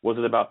big, was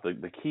it about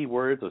the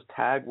keywords, those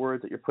tag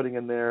words that you're putting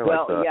in there?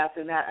 Well, yes,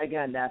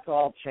 and that's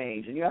all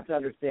changed. And you have to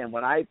understand,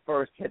 when I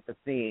first hit the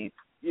scene,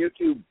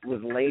 YouTube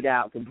was laid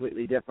out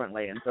completely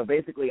differently. And so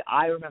basically,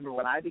 I remember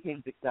when I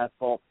became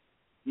successful,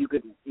 they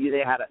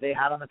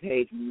had on the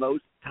page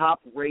most top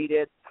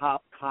rated,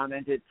 top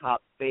commented,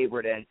 top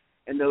favorited,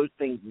 and those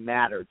things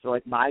mattered. So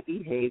like my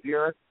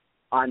behavior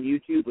on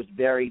YouTube was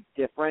very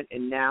different,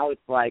 and now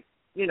it's like,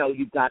 you know,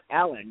 you've got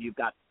Ellen, you've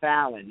got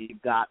Fallon,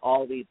 you've got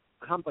all these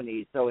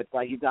companies, so it's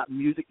like you've got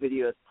music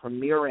videos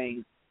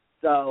premiering,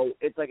 so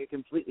it's like a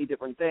completely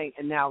different thing.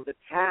 And now the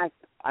tags,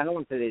 I don't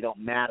want to say they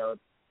don't matter.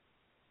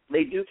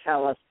 They do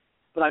tell us,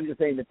 but I'm just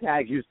saying the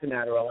tags used to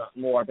matter a lot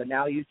more, but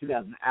now YouTube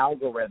has an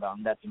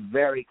algorithm that's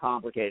very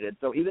complicated.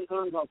 So even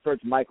sometimes I'll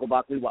search Michael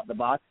Buckley, What the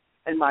Buck,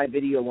 and my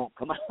video won't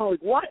come out. I'm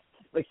like, what?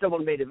 Like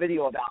someone made a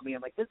video about me.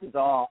 I'm like, this is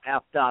all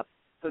effed up.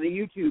 So the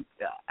YouTube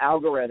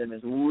algorithm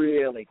is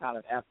really kind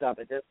of effed up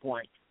at this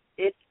point.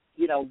 It's,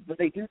 you know, but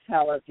they do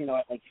tell us, you know,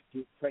 at like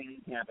YouTube training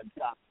camp and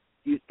stuff,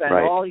 you spend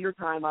all your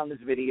time on this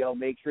video,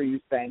 make sure you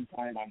spend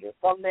time on your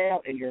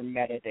thumbnail and your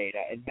metadata.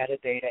 And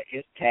metadata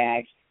is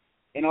tags.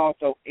 And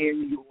also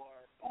in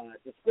your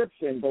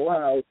description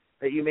below,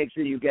 that you make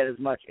sure you get as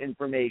much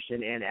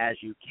information in as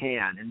you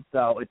can. And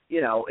so it's,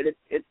 you know,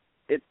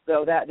 it's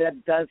so that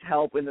does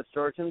help in the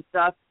search and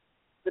stuff.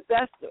 The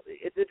best,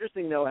 it's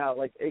interesting though how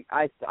like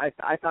I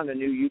found a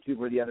new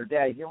YouTuber the other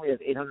day. He only has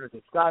 800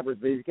 subscribers,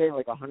 but he's getting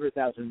like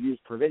 100,000 views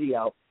per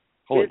video.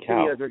 Holy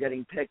cow. His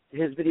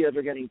videos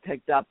are getting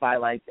picked up by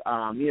like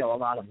you know, a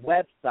lot of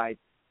websites.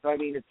 So I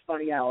mean, it's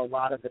funny how a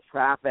lot of the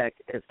traffic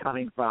is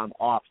coming from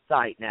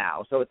off-site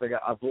now. So it's like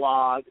a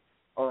vlog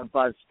or a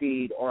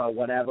BuzzFeed or a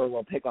whatever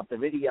will pick up the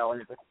video,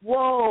 and it's like,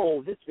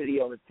 whoa, this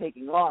video is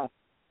taking off.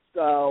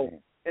 So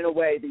in a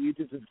way, the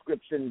YouTube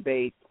subscription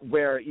base,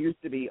 where it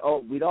used to be,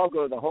 we'd all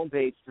go to the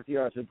homepage to see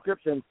our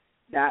subscriptions,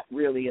 that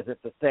really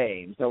isn't the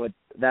same. So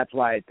that's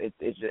why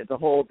it's a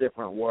whole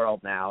different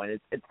world now, and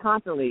it's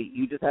constantly,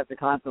 you just have to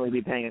constantly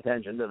be paying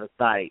attention to the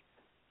site.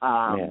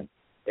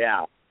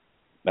 Yeah.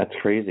 That's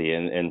crazy,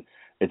 and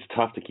it's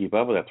tough to keep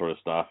up with that sort of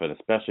stuff, and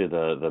especially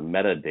the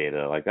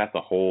metadata. Like, that's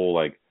a whole,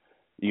 like,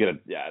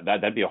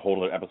 that'd be a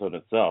whole other episode in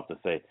itself to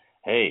say,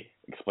 hey,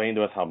 explain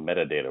to us how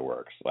metadata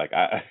works. Like,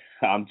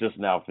 I'm just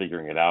now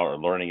figuring it out, or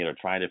learning it, or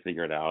trying to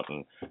figure it out,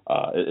 and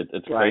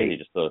it's crazy.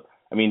 Just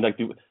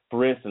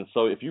for instance,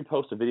 so if you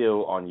post a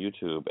video on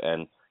YouTube,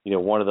 and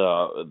one of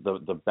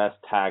the best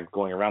tags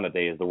going around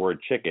today is the word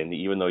chicken,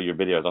 even though your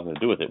video has nothing to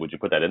do with it, would you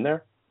put that in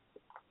there?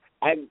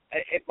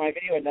 If my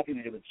video had nothing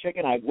to do with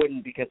chicken, I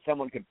wouldn't, because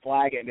someone could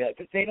flag it and be like,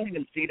 because they don't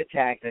even see the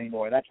tags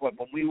anymore. That's what,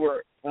 when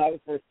I was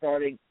first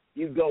starting,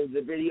 you'd go to the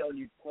video and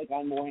you'd click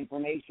on more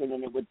information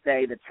and it would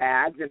say the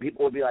tags, and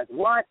people would be like,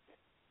 what?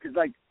 Because,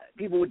 like,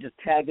 people would just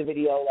tag the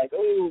video like,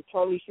 oh,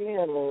 Charlie Sheen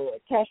or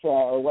Kesha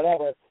or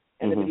whatever,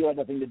 and the video had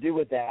nothing to do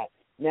with that.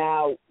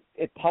 Now,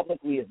 it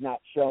publicly is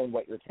not shown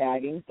what you're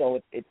tagging,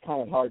 so it's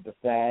kind of hard to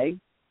say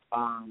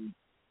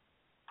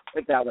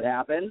if that would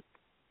happen.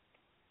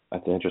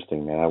 That's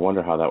interesting, man. I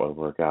wonder how that would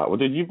work out. Well,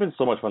 dude, you've been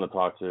so much fun to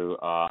talk to.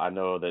 I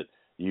know that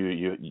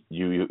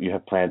you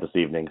have plans this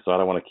evening, so I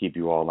don't want to keep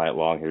you all night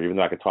long here, even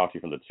though I could talk to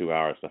you for the 2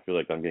 hours. I feel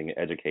like I'm getting an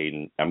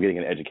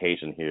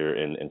education here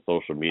in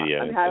social media.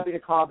 I'm happy to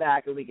call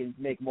back and we can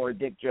make more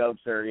dick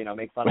jokes or,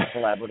 make fun of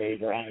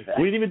celebrities or anything.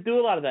 We didn't even do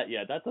a lot of that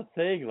yet. That's a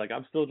thing. Like,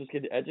 I'm still just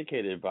getting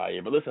educated by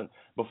you. But listen,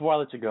 before I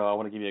let you go, I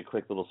want to give you a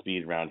quick little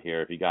speed round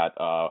here. If you got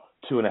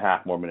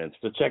 2.5 more minutes,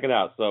 so check it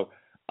out. So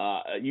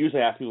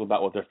usually I ask people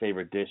about what their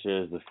favorite dish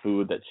is, the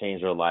food that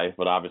changed their life,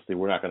 but obviously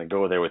we're not going to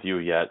go there with you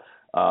yet.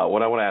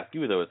 What I want to ask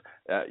you, though, is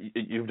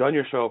you've done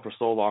your show for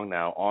so long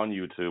now on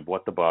YouTube,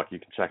 What the Buck. You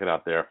can check it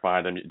out there.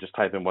 Find them. Just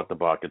type in What the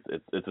Buck.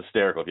 It's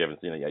hysterical if you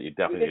haven't seen it yet. You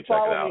definitely need to check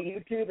it out.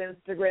 You can follow me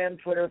YouTube, Instagram,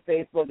 Twitter,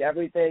 Facebook,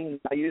 everything.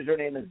 My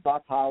username is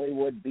Buck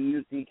Hollywood,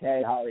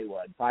 BUCK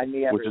Hollywood. Find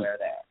me everywhere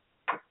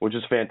there. Which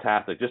is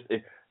fantastic.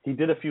 He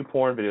did a few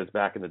porn videos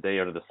back in the day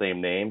under the same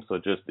name, so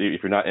just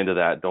if you're not into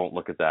that, don't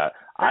look at that.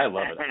 I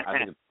love it. I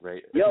think it's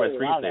great. It's my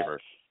screensaver.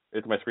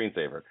 It's my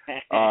screensaver.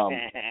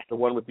 The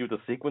one with you with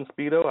the sequin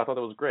Speedo, I thought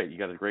that was great. You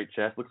got a great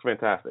chest. Looks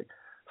fantastic.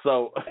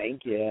 So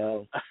thank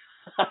you.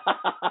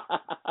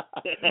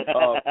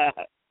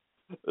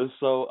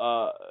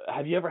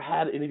 Have you ever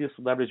had any of the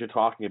celebrities you're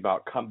talking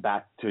about come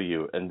back to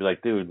you and be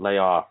like, dude, lay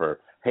off, or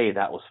hey,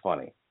 that was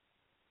funny?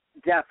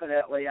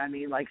 Definitely. I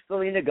mean, like,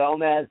 Selena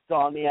Gomez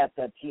saw me at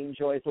the Teen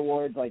Choice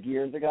Awards like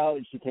years ago,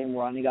 and she came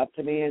running up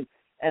to me,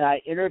 and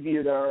I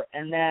interviewed her,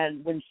 and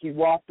then when she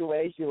walked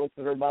away, she looked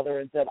at her mother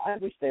and said, I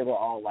wish they were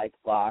all like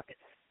Buck.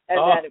 And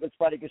then it was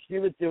funny because she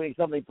was doing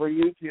something for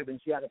YouTube,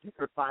 and she had to pick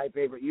her 5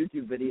 favorite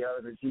YouTube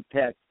videos, and she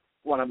picked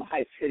one of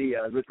my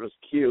videos, which was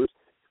cute.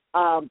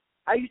 I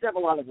used to have a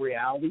lot of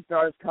reality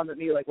stars come at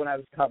me, like when I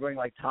was covering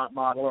like Top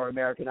Model or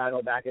American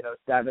Idol back in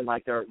 2007,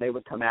 like they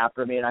would come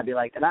after me, and I'd be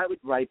like, and I would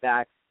write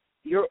back,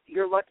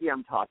 You're lucky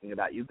I'm talking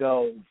about you.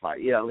 Go,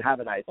 have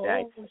a nice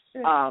day.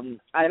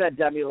 I've had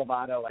Demi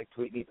Lovato like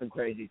tweet me some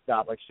crazy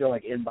stuff. Like she'll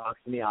like inbox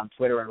me on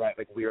Twitter and write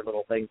like weird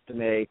little things to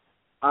me.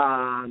 This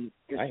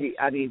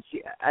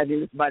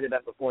might have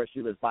been before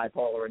she was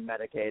bipolar and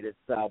medicated.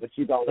 So, but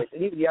she's always,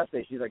 and even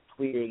yesterday she's like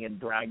tweeting and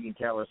dragging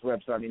Taylor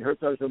Swift. So I mean, her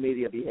social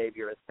media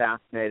behavior is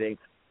fascinating.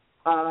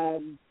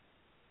 Darren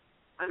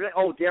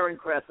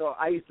Criss. So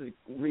I used to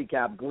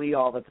recap Glee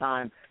all the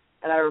time.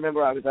 And I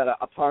remember I was at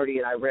a party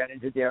and I ran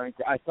into Darren.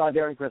 I saw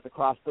Darren Criss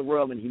across the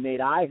room, and he made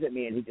eyes at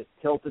me, and he just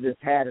tilted his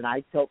head, and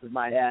I tilted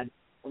my head.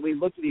 And we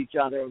looked at each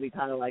other, and we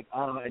kind of like,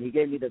 and he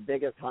gave me the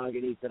biggest hug,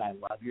 and he said, I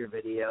love your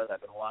videos. I've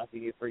been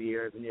watching you for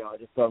years, and, I was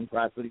just so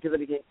impressed with you. Because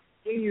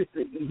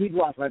he'd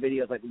watch my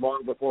videos like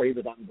long before he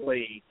was on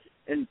Glee.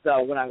 And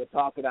so when I would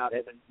talk about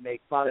him and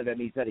make fun of him,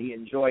 he said he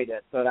enjoyed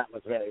it. So that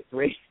was very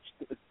sweet.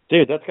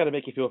 Dude, that's got to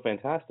make you feel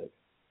fantastic.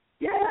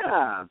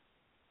 Yeah.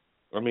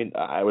 I mean,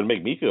 it would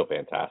make me feel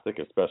fantastic,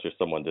 especially if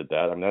someone did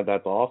that. I mean,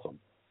 that's awesome.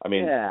 I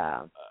mean,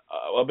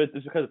 but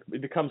it's because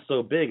it becomes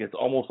so big, it's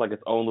almost like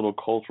its own little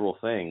cultural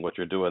thing, what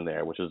you're doing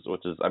there, which is,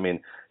 I mean,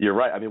 you're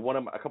right. I mean,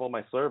 a couple of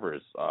my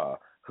servers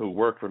who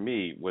worked for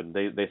me, when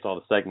they saw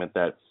the segment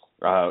that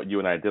you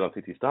and I did on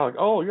CT Style, like,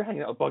 oh, you're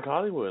hanging out with Buck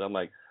Hollywood. I'm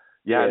like,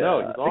 yeah, I know.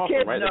 He's awesome, the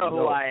kids right? know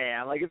who I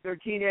am. Like, if they're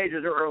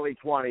teenagers or early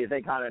 20s,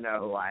 they kind of know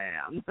who I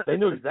am. They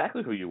knew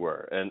exactly who you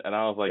were. And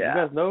I was like, you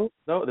guys know?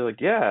 No? They're like,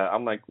 yeah.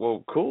 I'm like,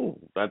 well, cool.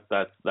 That's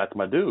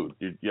my dude.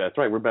 Yeah, that's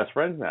right. We're best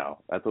friends now.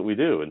 That's what we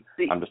do. And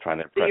I'm just trying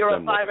to impress you're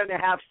them. You're a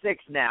 5.5,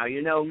 6 now.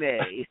 You know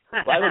me.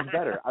 Well, I look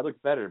better. I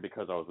look better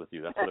because I was with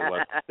you. That's what it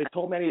was. They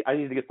told me I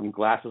needed to get some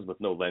glasses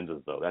with no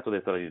lenses, though. That's what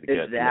they said I needed to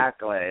get.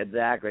 Exactly.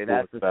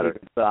 That's the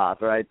secret sauce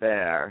right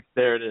there.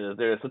 There it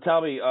is. So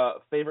tell me,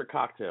 favorite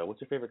cocktail.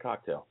 What's your favorite cocktail?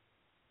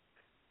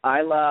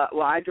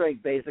 I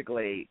drink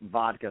basically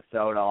vodka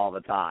soda all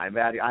the time.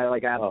 I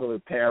like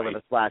absolute pear with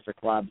a splash of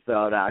club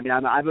soda. I mean,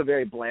 I'm a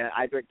very bland.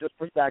 I drink just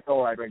Prosecco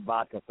or I drink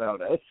vodka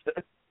sodas.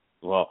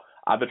 Well,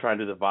 I've been trying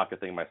to do the vodka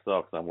thing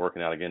myself because I'm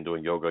working out again,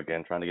 doing yoga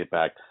again, trying to get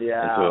back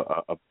into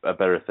a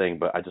better thing.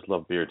 But I just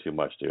love beer too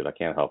much, dude. I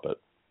can't help it.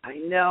 I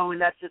know,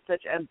 and that's just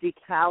such empty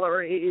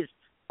calories.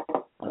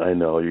 I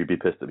know. You'd be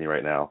pissed at me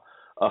right now.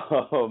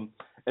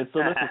 And so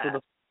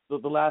listen, so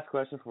the last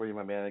question for you,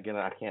 my man. Again,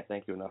 I can't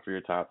thank you enough for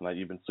your time tonight.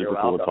 You've been super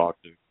cool to talk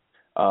to.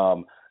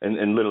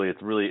 And literally,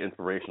 it's really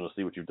inspirational to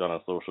see what you've done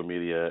on social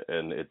media,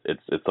 and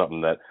it's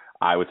something that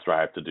I would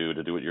strive to do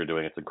what you're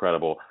doing. It's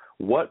incredible.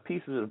 What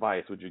piece of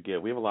advice would you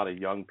give? We have a lot of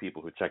young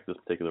people who check this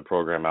particular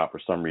program out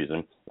for some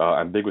reason.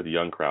 I'm big with the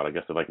young crowd. I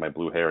guess they like my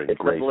blue hair and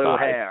gray sides. It's the blue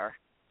hair.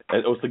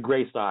 And it's the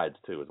gray sides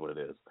too, is what it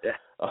is. Yeah.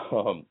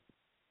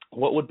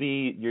 What would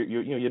be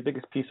your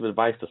biggest piece of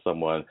advice to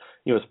someone,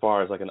 as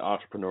far as like an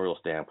entrepreneurial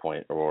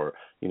standpoint or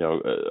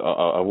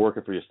a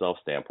working for yourself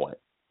standpoint?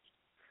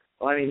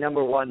 Well, I mean,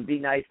 number one, be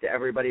nice to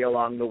everybody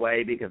along the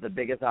way, because the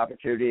biggest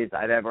opportunities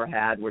I've ever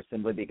had were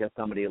simply because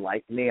somebody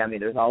liked me. I mean,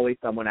 there's always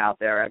someone out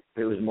there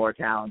who's more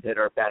talented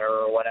or better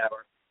or whatever.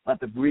 But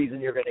the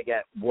reason you're going to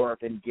get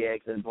work and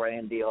gigs and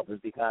brand deals is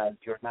because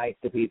you're nice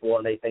to people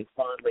and they think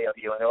fondly of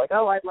you. And they're like,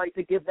 oh, I'd like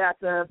to give that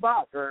to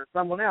Buck or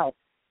someone else.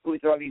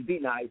 So, I mean, be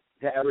nice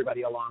to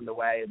everybody along the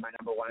way is my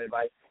number one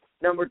advice.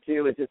 Number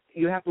two is just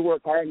you have to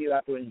work hard and you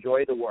have to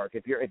enjoy the work.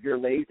 If you're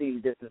lazy,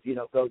 this is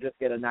go just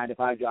get a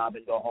 9-to-5 job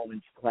and go home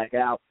and click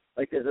out.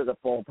 Like, this is a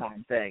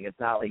full-time thing. It's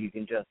not like you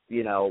can just be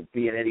an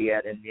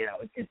idiot and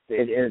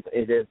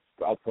it is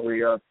a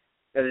career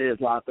and it is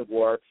lots of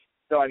work.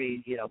 So I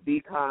mean be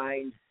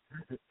kind,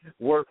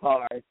 work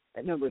hard,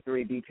 and number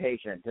three, be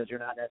patient, because you're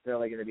not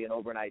necessarily going to be an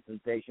overnight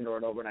sensation or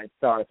an overnight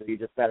star. So you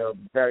just better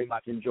very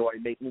much enjoy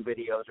making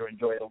videos or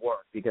enjoy the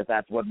work, because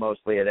that's what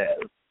mostly it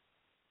is.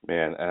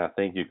 Man, and I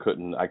think I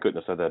couldn't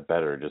have said that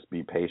better. Just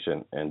be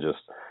patient and just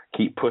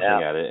keep pushing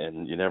at it,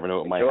 and you never know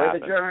what might happen.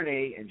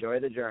 Enjoy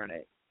the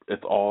journey.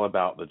 It's all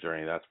about the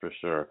journey, that's for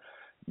sure.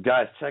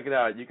 Guys, check it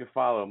out. You can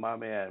follow my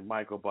man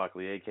Michael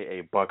Buckley,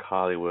 a.k.a. Buck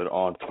Hollywood,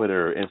 on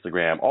Twitter,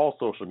 Instagram, all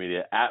social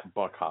media, at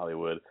Buck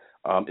Hollywood.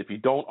 If you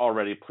don't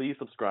already, please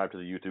subscribe to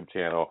the YouTube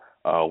channel,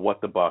 What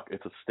the Buck.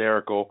 It's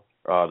hysterical.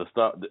 The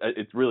stuff,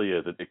 it really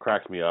is. It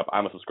cracks me up.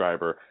 I'm a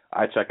subscriber.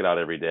 I check it out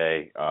every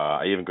day.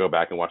 I even go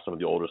back and watch some of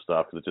the older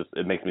stuff because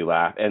it makes me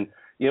laugh. And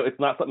it's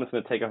not something that's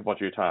going to take up a bunch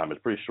of your time.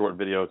 It's pretty short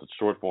videos. It's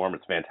short form.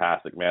 It's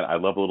fantastic, man. I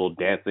love the little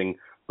dancing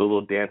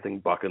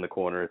Buck in the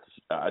corner.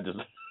 I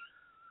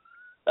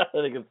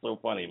think it's so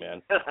funny,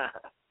 man.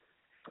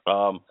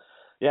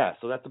 Yeah,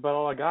 so that's about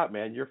all I got,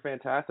 man. You're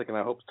fantastic, and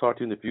I hope to talk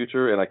to you in the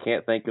future. And I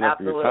can't thank you enough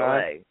for your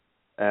time.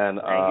 And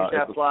thank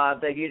you,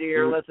 Teflon. Thank you to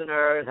your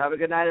listeners. Have a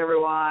good night,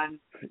 everyone.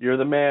 You're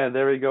the man.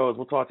 There he goes.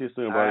 We'll talk to you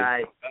soon, buddy. All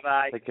right.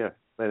 Bye-bye. Take care.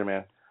 Later,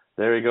 man.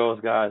 There he goes,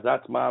 guys.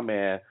 That's my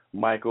man,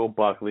 Michael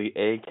Buckley,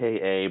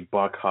 a.k.a.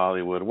 Buck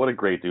Hollywood. What a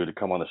great dude to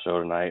come on the show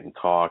tonight and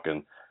talk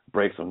and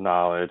break some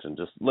knowledge and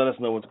just let us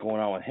know what's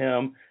going on with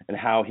him and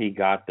how he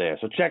got there.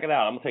 So check it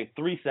out. I'm going to take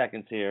 3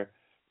 seconds here,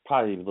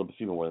 probably even a little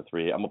bit more than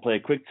 3. I'm going to play a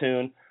quick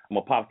tune. I'm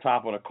going to pop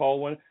top on a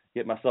cold one,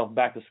 get myself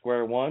back to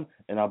square one,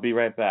 and I'll be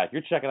right back.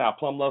 You're checking out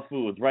Plum Love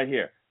Foods right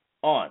here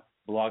on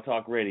Blog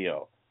Talk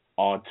Radio,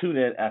 on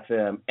TuneIn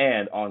FM,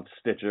 and on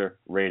Stitcher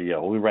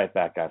Radio. We'll be right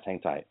back, guys. Hang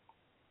tight.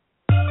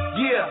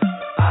 Yeah,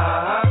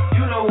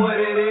 you know what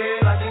it is.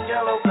 Black and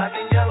yellow, black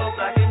and yellow,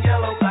 black and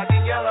yellow, black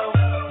and yellow.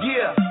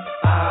 Yeah,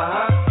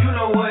 you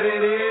know what it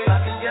is.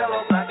 Black and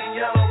yellow, black and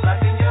yellow,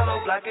 black and yellow,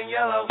 black and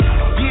yellow.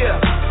 Yeah,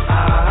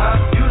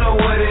 you know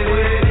what it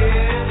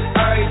is.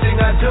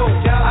 Everything I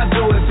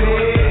do it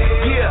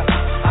big. Yeah,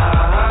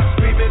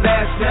 screaming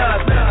that's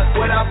nothing.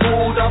 When I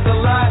pulled off the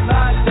lot,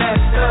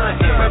 that's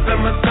nothing.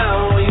 Reppin' my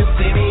town, when you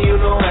see me, you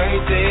know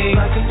everything.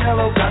 Black and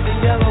yellow, black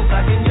and yellow,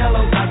 black and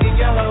yellow, black and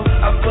yellow.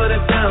 I put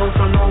it down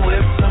from the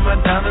whip to my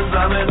diamonds.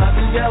 I'm in black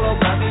and yellow,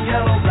 black and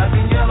yellow, black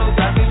and yellow,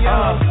 black and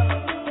yellow.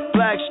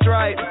 Black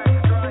stripe,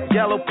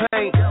 yellow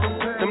paint.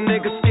 Them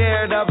niggas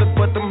scared of it,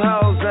 but them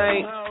hoes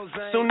ain't.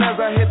 Soon as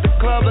I hit the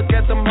club, look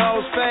at them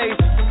hoes' face.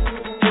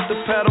 Hit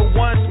the pedal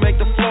once, make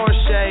the floor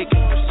shake.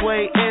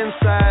 Sway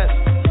inside,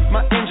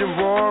 my engine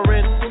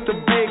roaring. The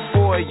big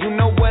boy, you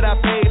know what I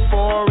paid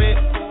for it.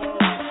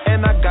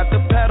 And I got the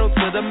pedal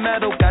to the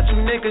metal. Got you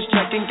niggas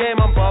checking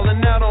game, I'm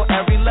ballin' out on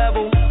every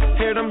level.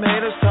 Hear them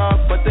haters talk,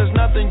 but there's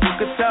nothing you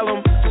could tell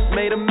them. Just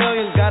made $1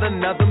 million, got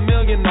another $1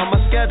 million on my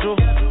schedule.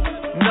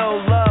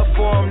 No love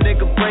for them,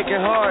 nigga, break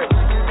it hard.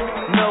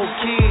 No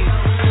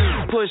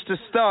keys, push to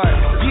start.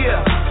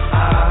 Yeah,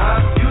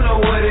 you know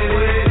what it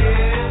is.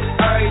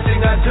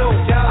 Everything I do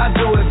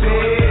it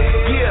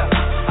big. Yeah,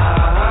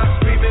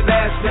 screaming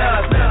that's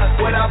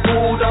nothing. When I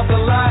pulled off the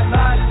lot,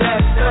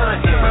 that's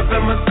nothing.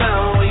 Reppin' my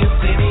town, when you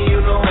see me, you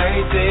know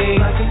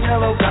everything. Black and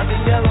yellow, black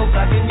and yellow,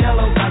 black and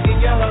yellow, black and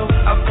yellow.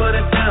 I put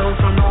it down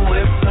from the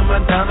whip to my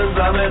diamonds.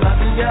 I'm in black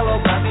and yellow,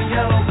 black and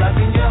yellow, black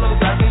and yellow,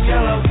 black and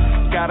yellow.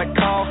 Got a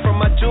call from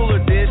my jeweler,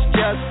 this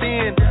just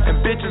in. And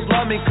bitches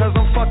love me cause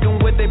I'm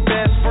fucking with their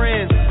best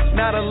friends.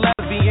 Not a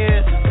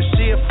lesbian, but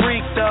she a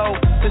freak though.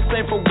 This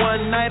ain't for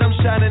one night, I'm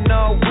shining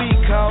all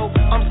week, ho.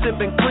 I'm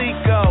sipping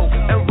Clico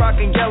and rocking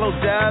fucking yellow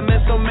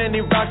diamonds. So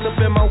many rocks up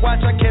in my watch,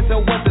 I can't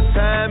tell what the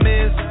time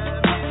is.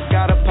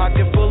 Got a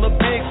pocket full of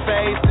big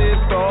faces.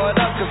 Throw it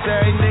up, cause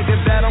every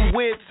nigga that I'm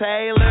with,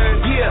 Taylor.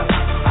 Yeah,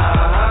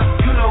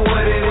 you know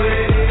what it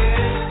is.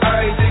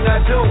 Everything I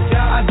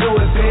do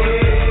it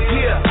big.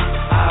 Yeah,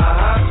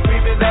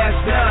 screaming that's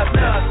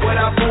nuts. When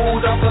I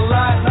pulled off the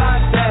lot,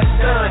 that's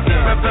done.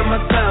 Reppin' my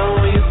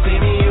town, when you see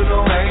me, you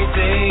know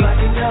everything. Black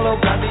and yellow,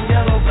 black and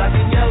yellow, black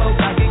and yellow,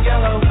 black and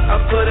yellow. I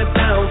put it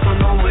down from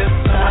the whip.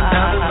 My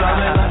diamonds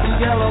rockin' black and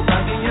yellow,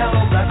 black and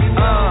yellow, black and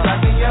yellow,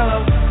 black and yellow.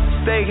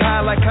 Stay high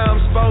like how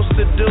I'm supposed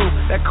to do.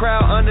 That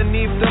crowd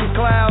underneath them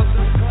clouds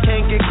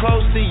can't get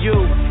close to you.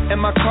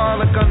 And my car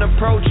look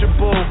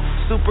unapproachable.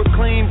 Super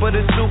clean, but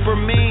it's super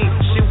mean.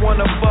 She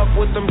wanna fuck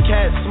with them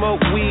cats,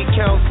 smoke weed,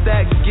 count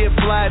stacks, get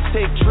fly,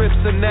 take trips,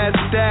 and that's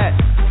that.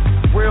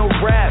 Real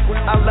rap,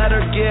 I let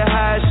her get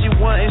high as she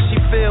want and she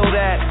feel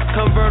that.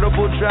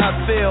 Convertible drop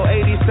feel,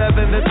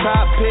 87 the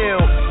top pill.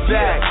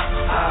 Back,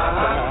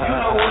 you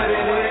know what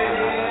it is.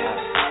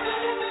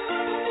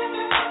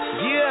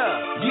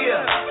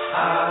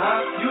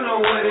 You know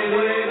what it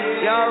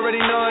is. Y'all already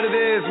know what it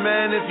is,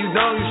 man. If you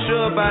don't, you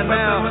should by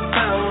now.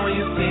 When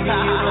you see me,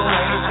 you know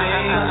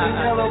everything. Black and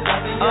yellow,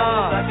 black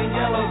and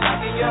yellow,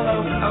 black and yellow.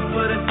 I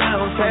put it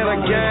down, Taylor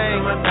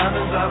Gang. My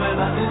diamonds are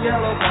black and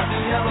yellow, black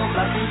and yellow,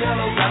 black and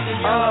yellow, black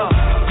and yellow.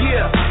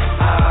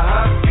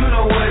 You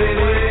know what it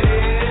is.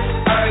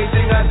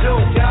 Everything I do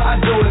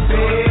it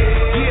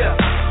big. Yeah,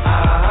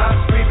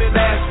 screaming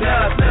that's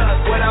nuts.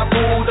 When I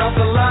pulled off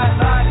the lot,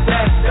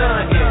 that's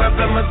done.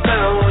 Reppin' my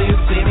town, when you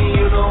see me,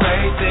 you know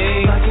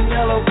everything. Black and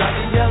yellow, black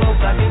and yellow,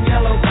 black and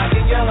yellow, black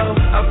and yellow.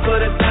 I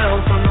put it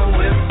down from the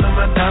whip to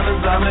my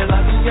diamonds, I'm in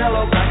black and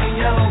yellow, black and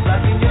yellow,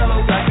 black and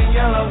yellow, black and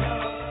yellow.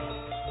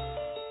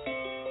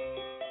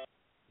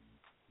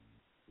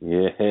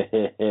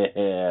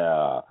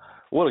 Yeah.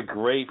 What a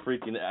great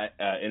freaking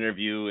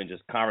interview and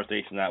just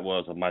conversation that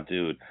was with my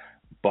dude,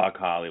 Buck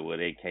Hollywood,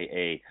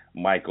 a.k.a.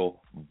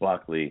 Michael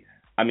Buckley.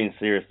 I mean,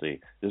 seriously,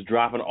 just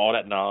dropping all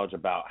that knowledge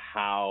about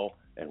how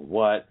and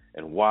what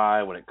and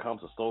why when it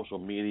comes to social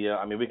media.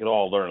 I mean, we could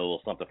all learn a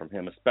little something from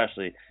him,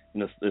 especially in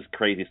this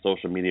crazy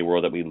social media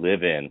world that we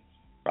live in,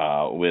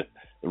 with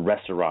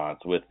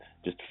restaurants, with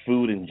just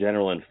food in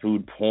general and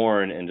food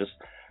porn and just,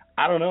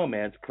 I don't know,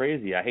 man, it's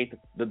crazy. I hate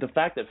the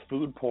fact that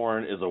food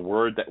porn is a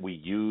word that we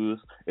use,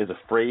 is a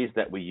phrase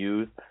that we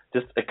use.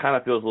 Just, it kind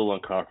of feels a little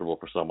uncomfortable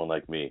for someone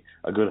like me,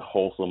 a good,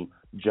 wholesome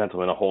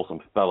gentleman, a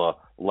wholesome fella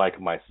like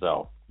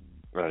myself.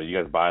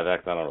 You guys buy that?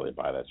 'Cause I don't really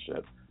buy that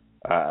shit.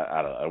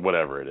 I don't know,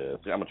 whatever it is.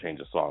 I'm going to change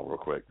the song real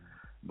quick.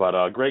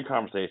 But great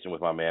conversation with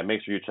my man.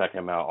 Make sure you check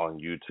him out on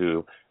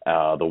YouTube,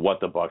 the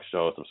What the Buck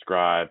Show.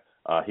 Subscribe.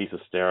 He's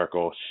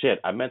hysterical. Shit,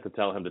 I meant to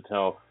tell him to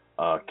tell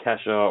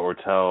Kesha or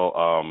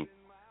tell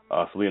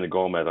Selena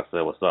Gomez I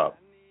said what's up.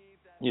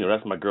 You know,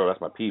 that's my girl.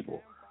 That's my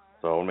people.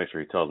 So I want to make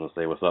sure he tells them to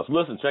say what's up. So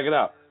listen, check it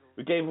out.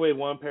 We gave away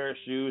one pair of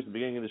shoes at the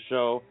beginning of the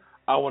show.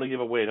 I want to give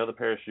away another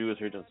pair of shoes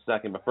here in just a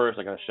second. But first,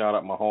 I got to shout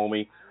out my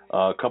homie,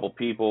 a couple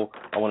people.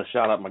 I want to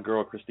shout out my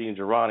girl, Christine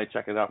Girani,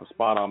 checking it out from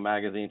Spot On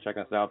Magazine,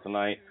 checking us out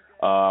tonight.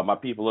 My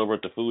people over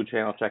at the Food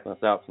Channel checking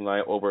us out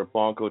tonight. Over at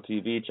Bonko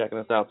TV checking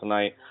us out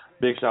tonight.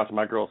 Big shout out to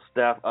my girl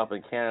Steph up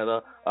in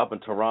Canada, up in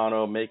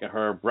Toronto, making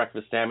her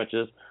breakfast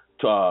sandwiches,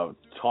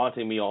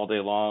 taunting me all day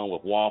long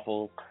with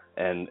waffles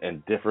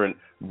and different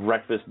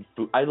breakfast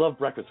food. I love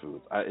breakfast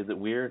foods. Is it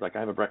weird? Like, I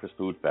have a breakfast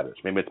food fetish.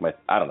 Maybe it's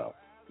I don't know.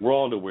 We're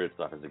all into weird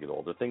stuff as we get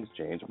older. Things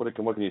change. What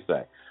can you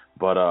say?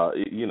 But,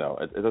 you know,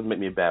 it doesn't make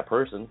me a bad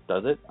person,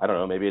 does it? I don't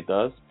know. Maybe it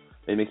does.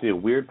 It makes me a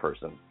weird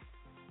person.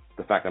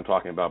 The fact I'm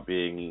talking about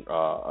being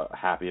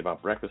happy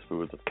about breakfast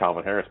foods that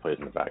Calvin Harris plays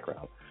in the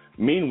background.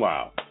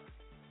 Meanwhile,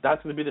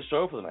 that's going to be the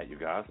show for the night, you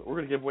guys. We're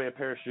going to give away a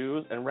pair of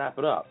shoes and wrap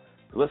it up.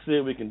 So let's see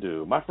what we can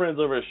do. My friends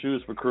over at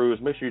Shoes for Cruise,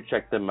 make sure you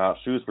check them out,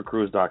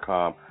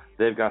 shoesforcruise.com.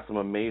 They've got some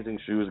amazing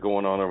shoes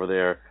going on over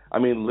there. I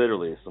mean,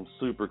 literally, some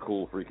super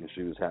cool freaking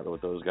shoes happening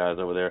with those guys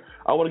over there.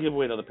 I want to give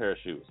away another pair of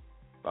shoes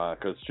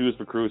because Shoes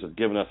for Cruise has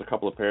given us a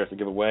couple of pairs to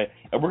give away.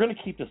 And we're going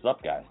to keep this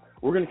up, guys.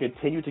 We're going to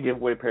continue to give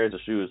away pairs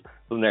of shoes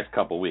for the next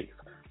couple of weeks.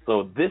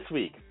 So this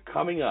week,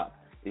 coming up,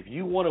 if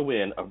you want to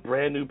win a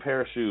brand new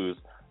pair of shoes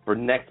for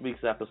next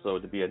week's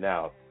episode to be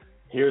announced,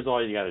 here's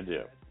all you got to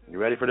do. You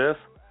ready for this?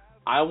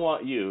 I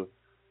want you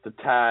to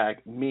tag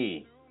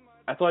me.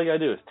 That's all you got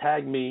to do is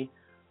tag me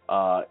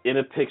in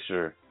a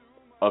picture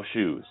of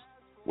shoes,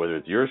 whether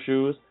it's your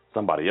shoes,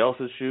 somebody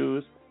else's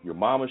shoes, your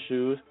mama's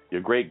shoes,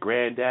 your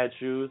great-granddad's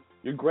shoes,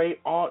 your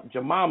great-aunt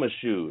Jemima's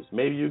shoes.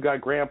 Maybe you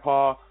got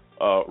Grandpa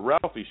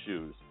Ralphie's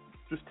shoes.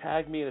 Just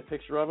tag me in a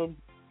picture of them.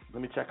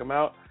 Let me check them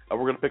out, and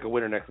we're going to pick a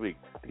winner next week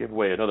to give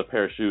away another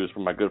pair of shoes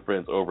from my good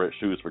friends over at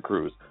Shoes for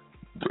Cruise.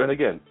 And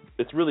again,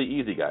 it's really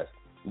easy, guys.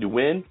 You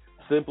win.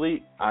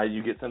 Simply,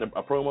 you get sent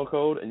a promo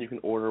code, and you can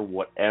order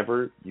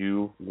whatever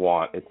you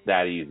want. It's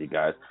that easy,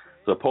 guys.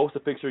 So post a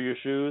picture of your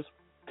shoes,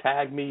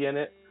 tag me in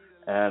it,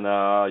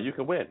 and you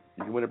can win.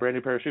 You can win a brand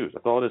new pair of shoes.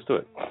 That's all it is to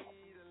it.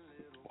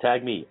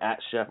 Tag me at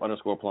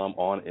chef_plum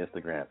on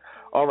Instagram.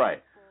 All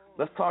right,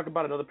 let's talk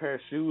about another pair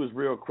of shoes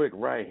real quick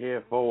right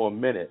here for a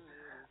minute.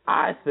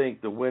 I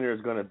think the winner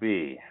is going to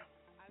be,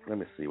 let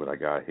me see what I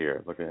got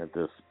here. Looking at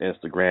this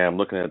Instagram,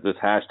 looking at this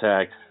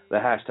hashtag, the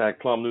hashtag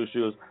Plum New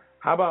Shoes.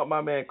 How about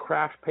my man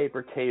Craft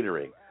Paper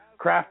Catering?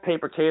 Craft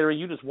Paper Catering,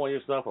 you just won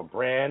yourself a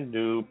brand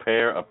new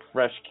pair of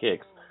fresh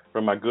kicks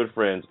from my good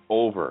friends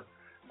over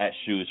at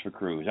Shoes for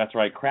Crews. That's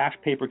right, Craft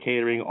Paper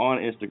Catering on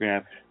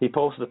Instagram. He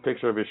posted a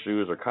picture of his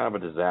shoes. They're kind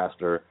of a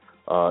disaster.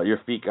 Your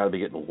feet got to be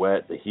getting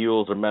wet. The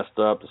heels are messed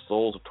up. The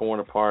soles are torn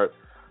apart.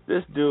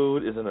 This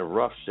dude is in a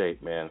rough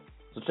shape, man.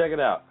 So check it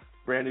out.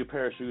 Brand new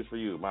pair of shoes for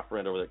you, my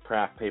friend over at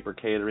Craft Paper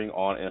Catering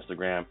on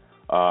Instagram.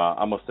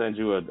 I'm going to send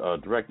you a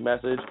direct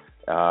message,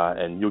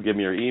 and you'll give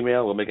me your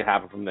email. We'll make it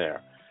happen from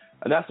there.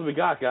 And that's what we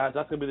got, guys.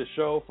 That's going to be the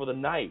show for the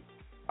night.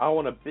 I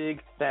want a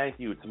big thank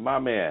you to my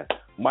man,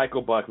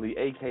 Michael Buckley,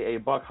 a.k.a.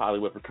 Buck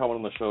Hollywood, for coming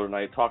on the show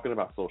tonight, talking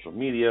about social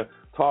media,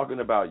 talking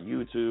about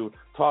YouTube,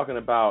 talking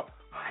about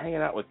hanging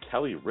out with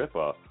Kelly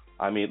Ripa.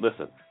 I mean,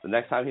 listen, the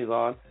next time he's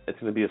on, it's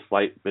going to be a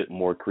slight bit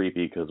more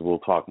creepy because we'll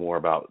talk more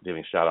about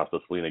giving shout-outs to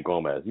Selena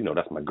Gomez. You know,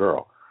 that's my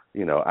girl.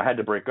 You know, I had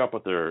to break up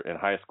with her in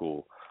high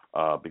school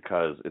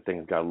because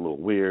things got a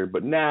little weird.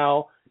 But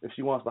now, if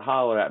she wants to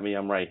holler at me,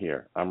 I'm right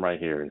here. I'm right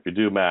here. If you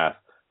do math,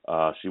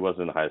 she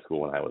wasn't in high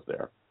school when I was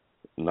there.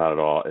 Not at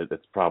all.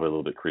 It's probably a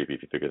little bit creepy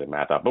if you figure the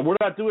math out. But we're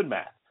not doing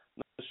math.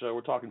 Not the show.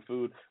 We're talking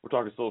food. We're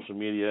talking social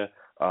media.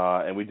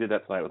 And we did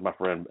that tonight with my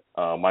friend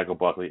Michael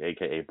Buckley,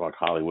 a.k.a. Buck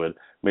Hollywood.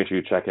 Make sure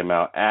you check him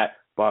out at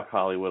Buck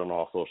Hollywood on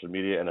all social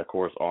media and, of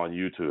course, on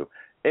YouTube.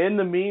 In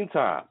the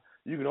meantime,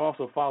 you can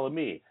also follow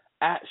me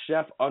at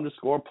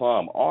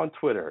Chef_Plum on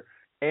Twitter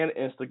and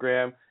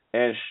Instagram,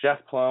 and Chef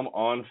Plum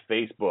on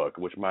Facebook,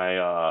 which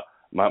my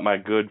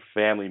good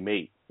family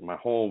mate, my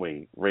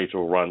homie,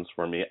 Rachel, runs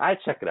for me. I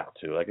check it out,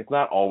 too. Like, it's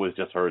not always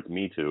just her, it's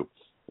me, too.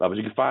 But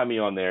you can find me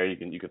on there. You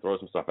can throw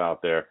some stuff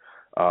out there.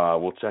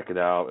 We'll check it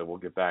out, and we'll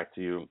get back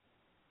to you.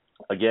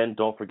 Again,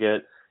 don't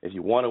forget, if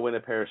you want to win a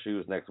pair of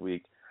shoes next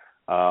week,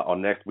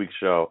 on next week's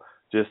show,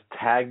 just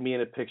tag me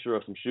in a picture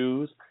of some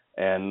shoes,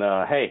 and,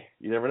 hey,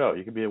 you never know.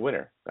 You could be a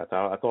winner. That's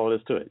all it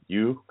is to it.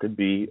 You could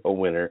be a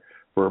winner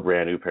for a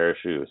brand new pair of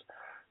shoes.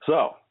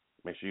 So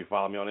make sure you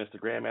follow me on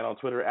Instagram and on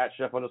Twitter at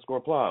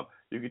Chef_Plum.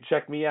 You can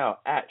check me out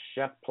at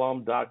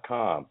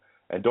chefplum.com.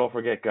 And don't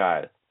forget,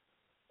 guys,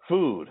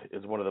 food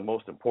is one of the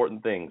most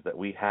important things that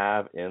we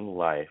have in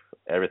life.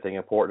 Everything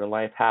important in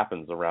life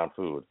happens around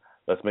food.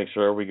 Let's make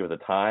sure we give it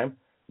the time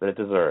that it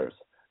deserves.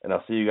 And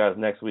I'll see you guys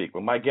next week.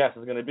 But my guest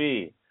is going to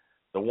be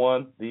the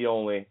one, the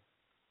only,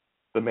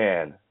 the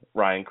man,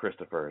 Ryan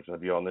Christopher, is going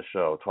to be on the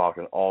show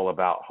talking all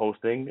about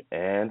hosting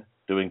and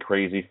doing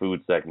crazy food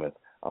segments.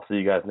 I'll see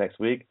you guys next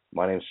week.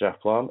 My name is Chef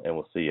Plum, and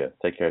we'll see you.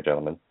 Take care,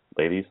 gentlemen,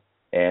 ladies,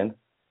 and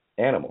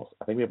animals.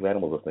 I think we have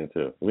animals listening,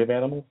 too. Do we have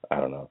animals? I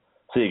don't know.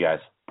 See you guys.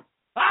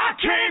 I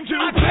came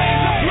to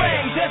play.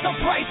 There's a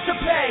price to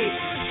pay.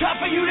 Time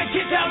for you to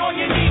get down on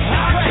your knees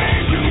and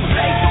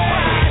pray.